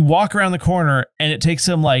 You walk around the corner and it takes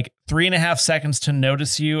them like 3.5 seconds to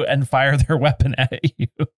notice you and fire their weapon at you.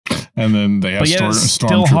 And then they have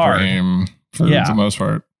stormtrooper aim for the most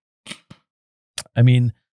part. I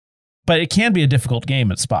mean, but it can be a difficult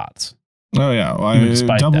game at spots. Oh yeah,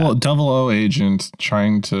 double O agent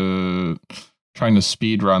trying to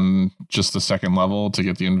speed run just the second level to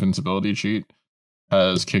get the invincibility cheat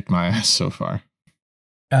has kicked my ass so far.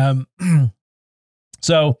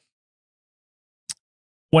 So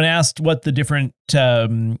when asked what the different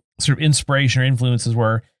sort of inspiration or influences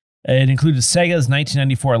were, it included Sega's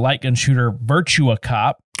 1994 light gun shooter Virtua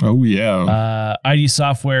Cop. Oh yeah. ID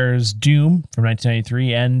Software's Doom from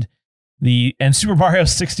 1993 and Super Mario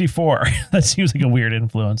 64. That seems like a weird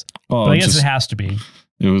influence. But I guess it has to be.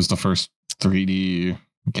 It was the first 3D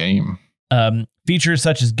game. Features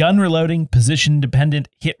such as gun reloading, position-dependent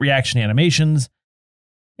hit reaction animations,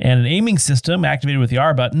 and an aiming system activated with the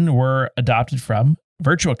R button were adopted from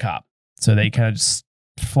Virtua Cop. So they kind of just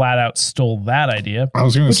flat out stole that idea. I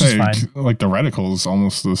was going to say, like the reticle is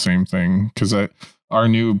almost the same thing, because our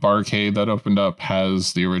new barcade that opened up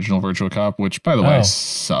has the original Virtua Cop, which, by the way,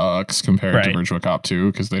 sucks compared to Virtua Cop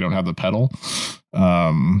 2 because they don't have the pedal.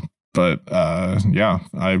 But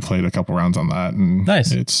I played a couple rounds on that, and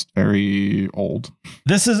it's very old.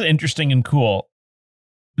 This is interesting and cool.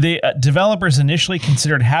 The developers initially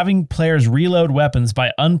considered having players reload weapons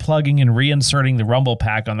by unplugging and reinserting the rumble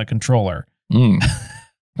pack on the controller.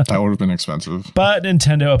 That would have been expensive. But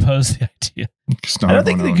Nintendo opposed the idea. I don't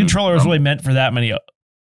think the controller was really meant for that many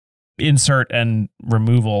insert and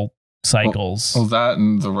removal cycles. Well, that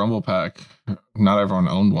and the rumble pack, not everyone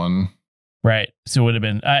owned one. Right. So it would have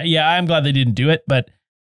been, I'm glad they didn't do it, but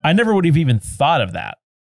I never would have even thought of that.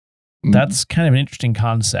 That's kind of an interesting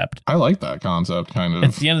concept. I like that concept, kind of.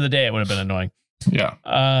 At the end of the day, it would have been annoying. Yeah.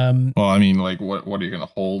 Well, I mean, like, what are you going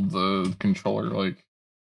to hold the controller like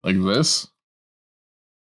this?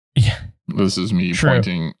 Yeah. This is me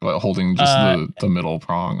pointing, holding just the middle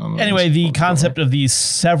prong on the Anyway, the concept of these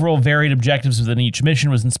several varied objectives within each mission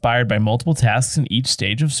was inspired by multiple tasks in each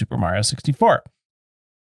stage of Super Mario 64.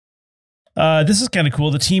 This is kind of cool.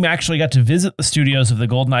 The team actually got to visit the studios of the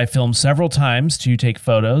Goldeneye film several times to take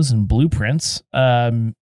photos and blueprints.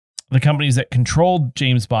 The companies that controlled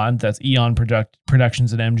James Bond, that's Eon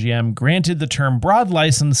Productions and MGM, granted the term broad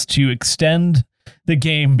license to extend the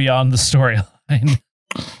game beyond the storyline.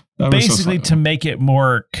 Basically to make it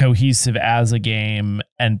more cohesive as a game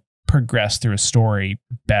and progress through a story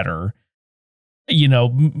better. You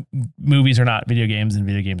know, movies are not video games and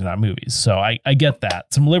video games are not movies. So I get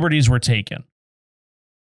that. Some liberties were taken.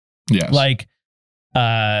 Yes. Like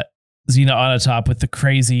Xena on a top with the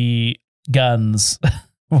crazy guns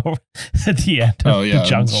at the end of the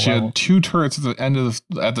jungle she level. had 2 turrets at the end of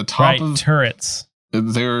at the top Right, of turrets.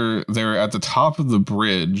 they're at the top of the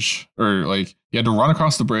bridge, or like you had to run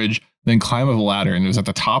across the bridge, then climb up a ladder, and it was at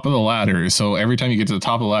the top of the ladder. So every time you get to the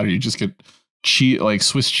top of the ladder, you just get like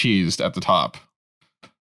Swiss cheesed at the top.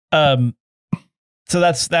 So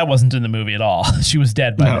that wasn't in the movie at all. She was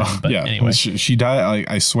dead by then. But anyway, she died. Like,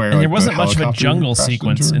 I swear. And there wasn't much of a jungle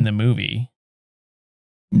sequence in the movie.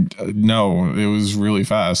 No, it was really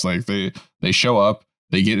fast. Like they show up,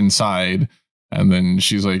 they get inside, and then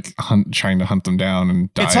she's like trying to hunt them down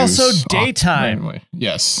and dies. It's also daytime. Randomly.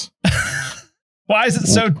 Yes. Why is it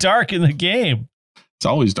so dark in the game? It's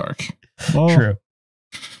always dark. Well, true.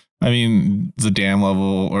 I mean, the dam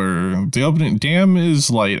level or the opening dam is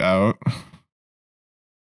light out.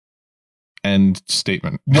 End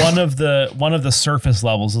statement. One of the surface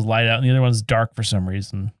levels is light out, and the other one's dark for some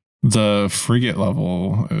reason. The frigate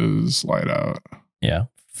level is light out. Yeah,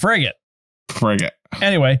 frigate.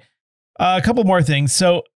 Anyway, a couple more things.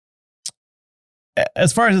 So,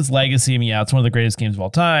 as far as its legacy, it's one of the greatest games of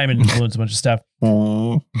all time and influenced a bunch of stuff.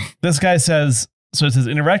 This guy says, so it says,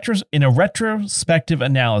 in a retrospective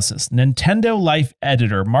analysis, Nintendo Life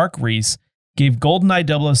editor Mark Reese gave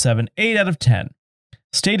GoldenEye 007 8 out of 10,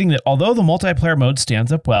 stating that although the multiplayer mode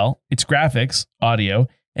stands up well, its graphics, audio,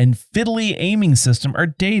 and fiddly aiming system are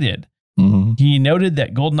dated. Mm-hmm. He noted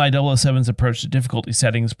that GoldenEye 007's approach to difficulty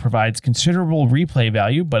settings provides considerable replay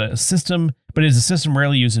value, but is a system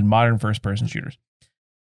rarely used in modern first-person shooters.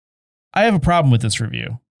 I have a problem with this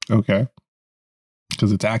review. Okay.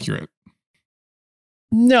 Because it's accurate.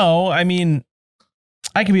 No, I mean,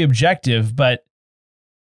 I can be objective, but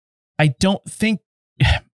I don't think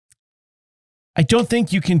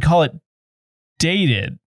you can call it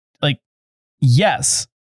dated. Like, yes,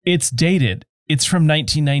 it's dated. It's from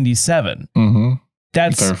 1997. Mm-hmm.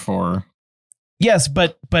 That's therefore. Yes,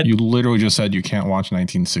 but you literally just said you can't watch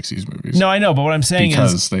 1960s movies. No, I know, but what I'm saying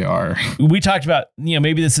is they are. We talked about,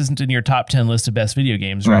 maybe this isn't in your top 10 list of best video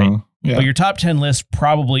games, right? Yeah. But your top 10 list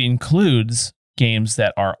probably includes games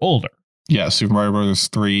that are older. Yeah, Super Mario Bros.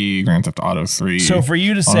 3, Grand Theft Auto 3. So for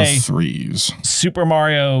you to say threes. Super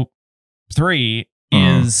Mario 3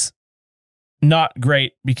 is not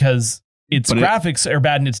great because its graphics are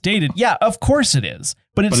bad and it's dated. Yeah, of course it is.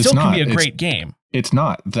 But it still can be a great game. It's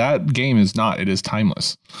not. That game is not. It is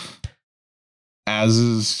timeless. As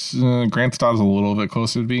is Grand Theft Auto is a little bit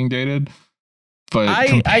closer to being dated. But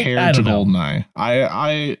compared to GoldenEye,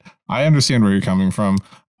 I understand where you're coming from.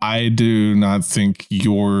 I do not think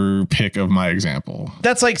your pick of my example.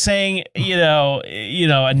 That's like saying, a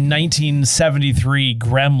 1973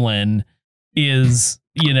 Gremlin is,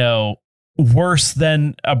 worse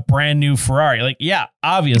than a brand new Ferrari. Like, yeah,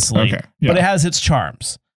 obviously, okay, yeah. But it has its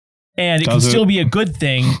charms, and it can still be a good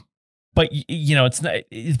thing. But it's not.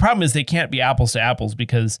 The problem is they can't be apples to apples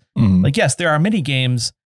because, yes, there are many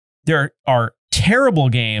games. There are terrible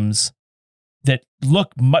games that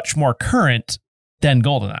look much more current than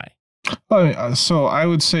GoldenEye. So I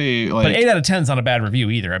would say, like, but 8 out of 10 is not a bad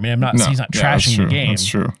review either. I mean, he's not trashing the game. That's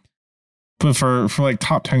true. But for like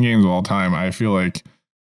top 10 games of all time, I feel like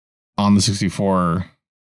on the 64,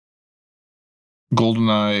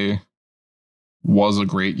 GoldenEye was a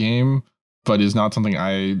great game, but is not something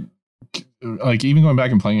I like. Even going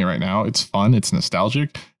back and playing it right now, it's fun. It's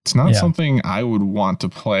nostalgic. It's not something I would want to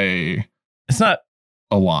play. It's not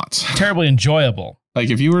a lot. Terribly enjoyable.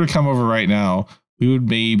 Like if you were to come over right now, we would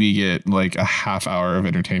maybe get like a half hour of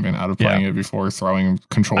entertainment out of playing it before throwing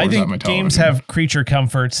controllers at my television. Games have creature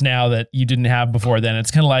comforts now that you didn't have before then.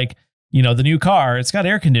 It's kind of like, the new car, it's got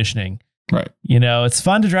air conditioning. Right. It's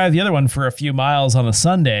fun to drive the other one for a few miles on a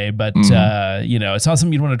Sunday, but, it's not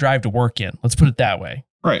something you'd want to drive to work in. Let's put it that way.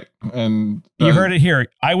 Right. And you heard it here.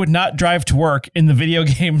 I would not drive to work in the video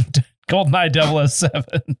game GoldenEye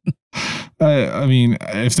 007. I mean,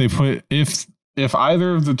 if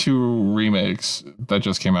either of the two remakes that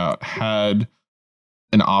just came out had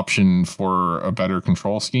an option for a better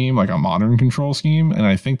control scheme, like a modern control scheme, and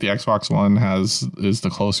I think the Xbox One is the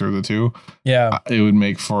closer of the two. Yeah, it would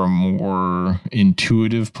make for a more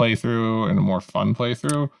intuitive playthrough and a more fun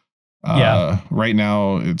playthrough. Right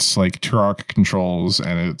now it's like Turok controls,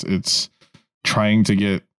 and it's trying to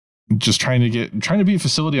be a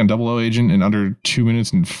facility on 00 Agent in under 2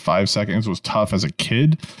 minutes and 5 seconds was tough as a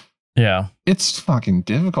kid. Yeah, it's fucking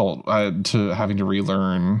difficult to having to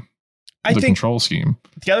relearn the control scheme.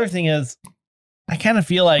 The other thing is, I kind of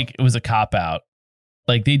feel like it was a cop out.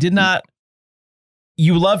 Like they did not.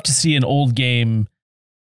 You love to see an old game.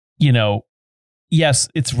 Yes,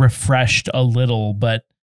 it's refreshed a little, but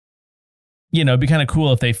it'd be kind of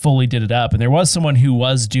cool if they fully did it up. And there was someone who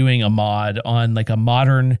was doing a mod on like a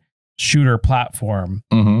modern shooter platform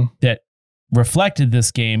that reflected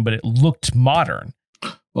this game, but it looked modern.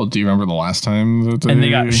 Well, do you remember the last time that they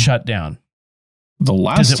got shut down? The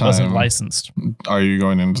last time, because it wasn't licensed. Are you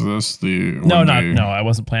going into this? No, I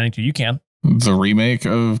wasn't planning to. You can. The remake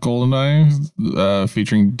of GoldenEye,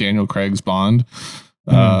 featuring Daniel Craig's Bond,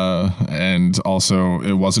 and also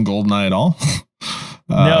it wasn't GoldenEye at all.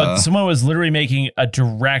 No, someone was literally making a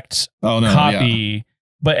direct copy,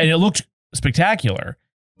 and it looked spectacular,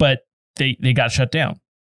 but they got shut down.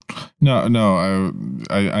 No,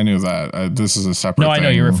 I knew that. This is a separate thing. I know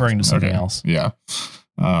you're referring to something else. Yeah.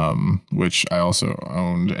 Which I also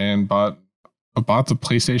owned and bought the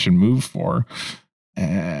PlayStation Move for.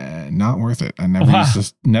 Not worth it. I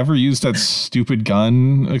never used that stupid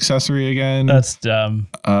gun accessory again. That's dumb.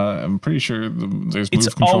 I'm pretty sure there's it's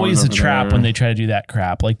always a trap when they try to do that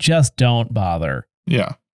crap. Like, just don't bother.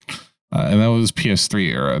 Yeah. And that was PS3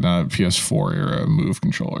 era, not PS4 era Move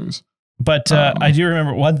controllers. But I do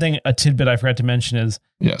remember one thing, a tidbit I forgot to mention is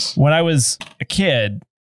when I was a kid,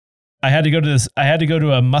 I had to go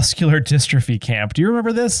to a muscular dystrophy camp. Do you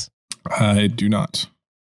remember this? I do not.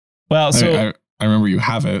 Well, so I remember you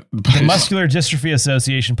have it. The Muscular Dystrophy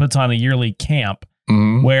Association puts on a yearly camp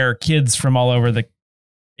where kids from all over the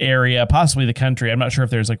area, possibly the country, I'm not sure if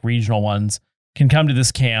there's like regional ones, can come to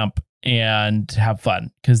this camp and have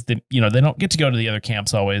fun because they don't get to go to the other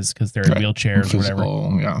camps always because they're in wheelchairs or whatever.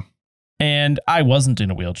 Yeah. And I wasn't in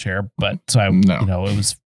a wheelchair, but so it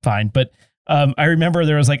was fine. But I remember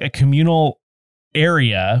there was like a communal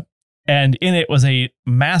area, and in it was a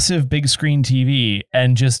massive big screen TV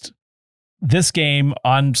and just this game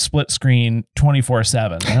on split screen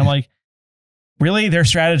 24/7. And I'm like, really? Their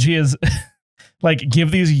strategy is like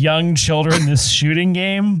give these young children this shooting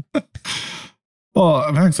game?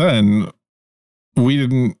 Well, back then we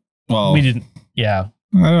didn't. Yeah.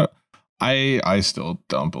 I still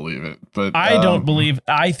don't believe it, but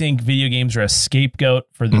I think video games are a scapegoat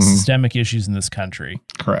for the systemic issues in this country.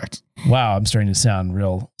 Correct. Wow. I'm starting to sound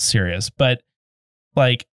real serious, but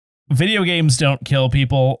like video games don't kill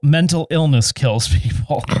people. Mental illness kills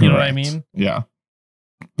people. You know what I mean? Yeah.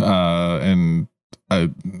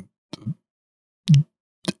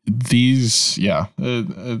 These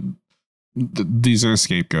are a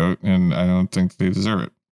scapegoat, and I don't think they deserve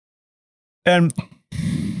it. And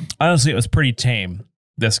honestly, it was pretty tame,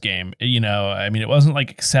 this game. I mean, it wasn't like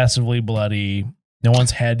excessively bloody. No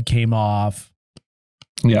one's head came off.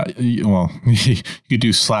 Yeah, well, you could do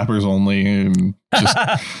slappers only and just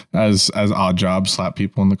as odd job, slap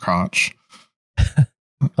people in the crotch.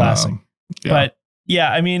 Classic. But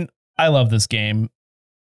yeah, I mean, I love this game.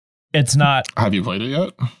 It's not... Have you played it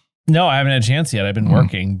yet? No, I haven't had a chance yet. I've been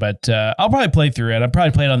working, but I'll probably play through it. I'll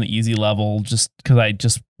probably play it on the easy level just because I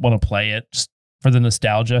just want to play it just for the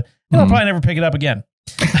nostalgia. And I'll probably never pick it up again.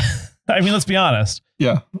 I mean, let's be honest.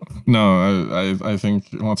 Yeah. No, I think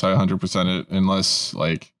once I 100% it, unless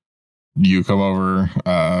like you come over,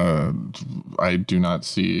 I do not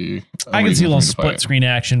see... I can see a little split screen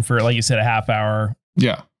action for, like you said, a half hour.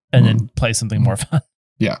 Yeah. And then play something more fun.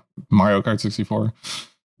 Yeah. Mario Kart 64.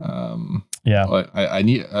 Yeah, I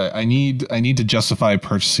need to justify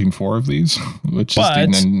purchasing 4 of these, which is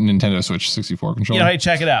the Nintendo Switch 64 controller. Yeah,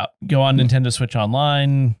 check it out. Go on Nintendo Switch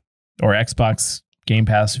Online or Xbox Game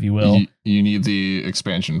Pass, if you will. You need the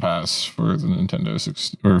expansion pass for the Nintendo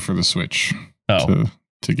or for the Switch to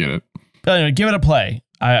get it. But anyway, give it a play.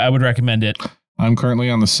 I would recommend it. I'm currently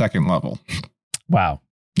on the 2nd level. Wow.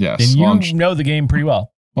 Yes. And you know the game pretty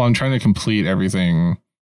well. Well, I'm trying to complete everything.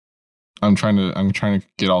 I'm trying to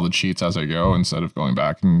get all the cheats as I go instead of going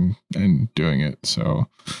back and doing it. So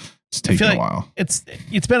it's taking a while. It's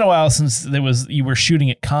been a while since you were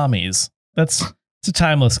shooting at commies. It's a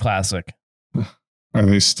timeless classic. Are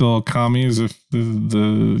they still commies if the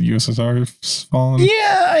USSR has fallen?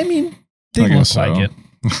 Yeah, I mean, they look like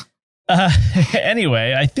it.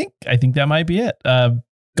 Anyway, I think that might be it.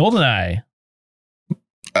 GoldenEye.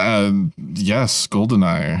 Yes,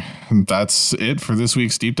 GoldenEye. That's it for this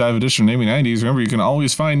week's deep dive edition of Namely 90s. Remember, you can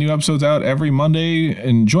always find new episodes out every Monday,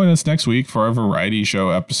 and join us next week for our variety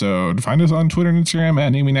show episode. Find us on Twitter and Instagram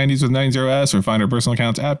at Namely 90s with 90s, or find our personal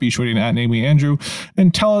accounts at Beachwoody and at Namely Andrew,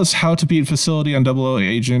 and tell us how to beat Facility on 00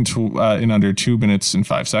 Agent in under 2 minutes and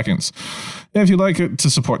 5 seconds. If you'd like to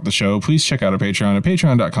support the show, please check out our Patreon at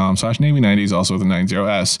patreon.com/Namely90s, also with a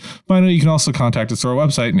 90s. Finally, you can also contact us through our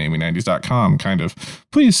website, namely90s.com,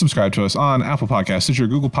 Please subscribe to us on Apple Podcasts, Stitcher,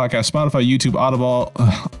 Google Podcasts, Spotify, YouTube,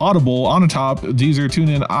 Audible, On the Top, Deezer,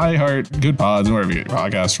 TuneIn, iHeart, Good Pods, and wherever you get your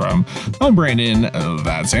podcasts from. I'm Brandon,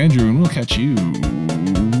 that's Andrew, and we'll catch you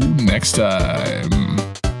next next time.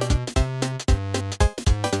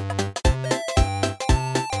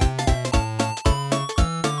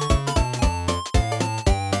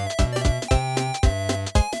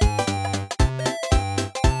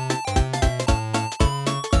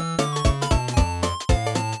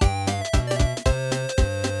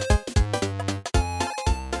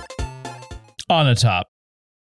 On a top.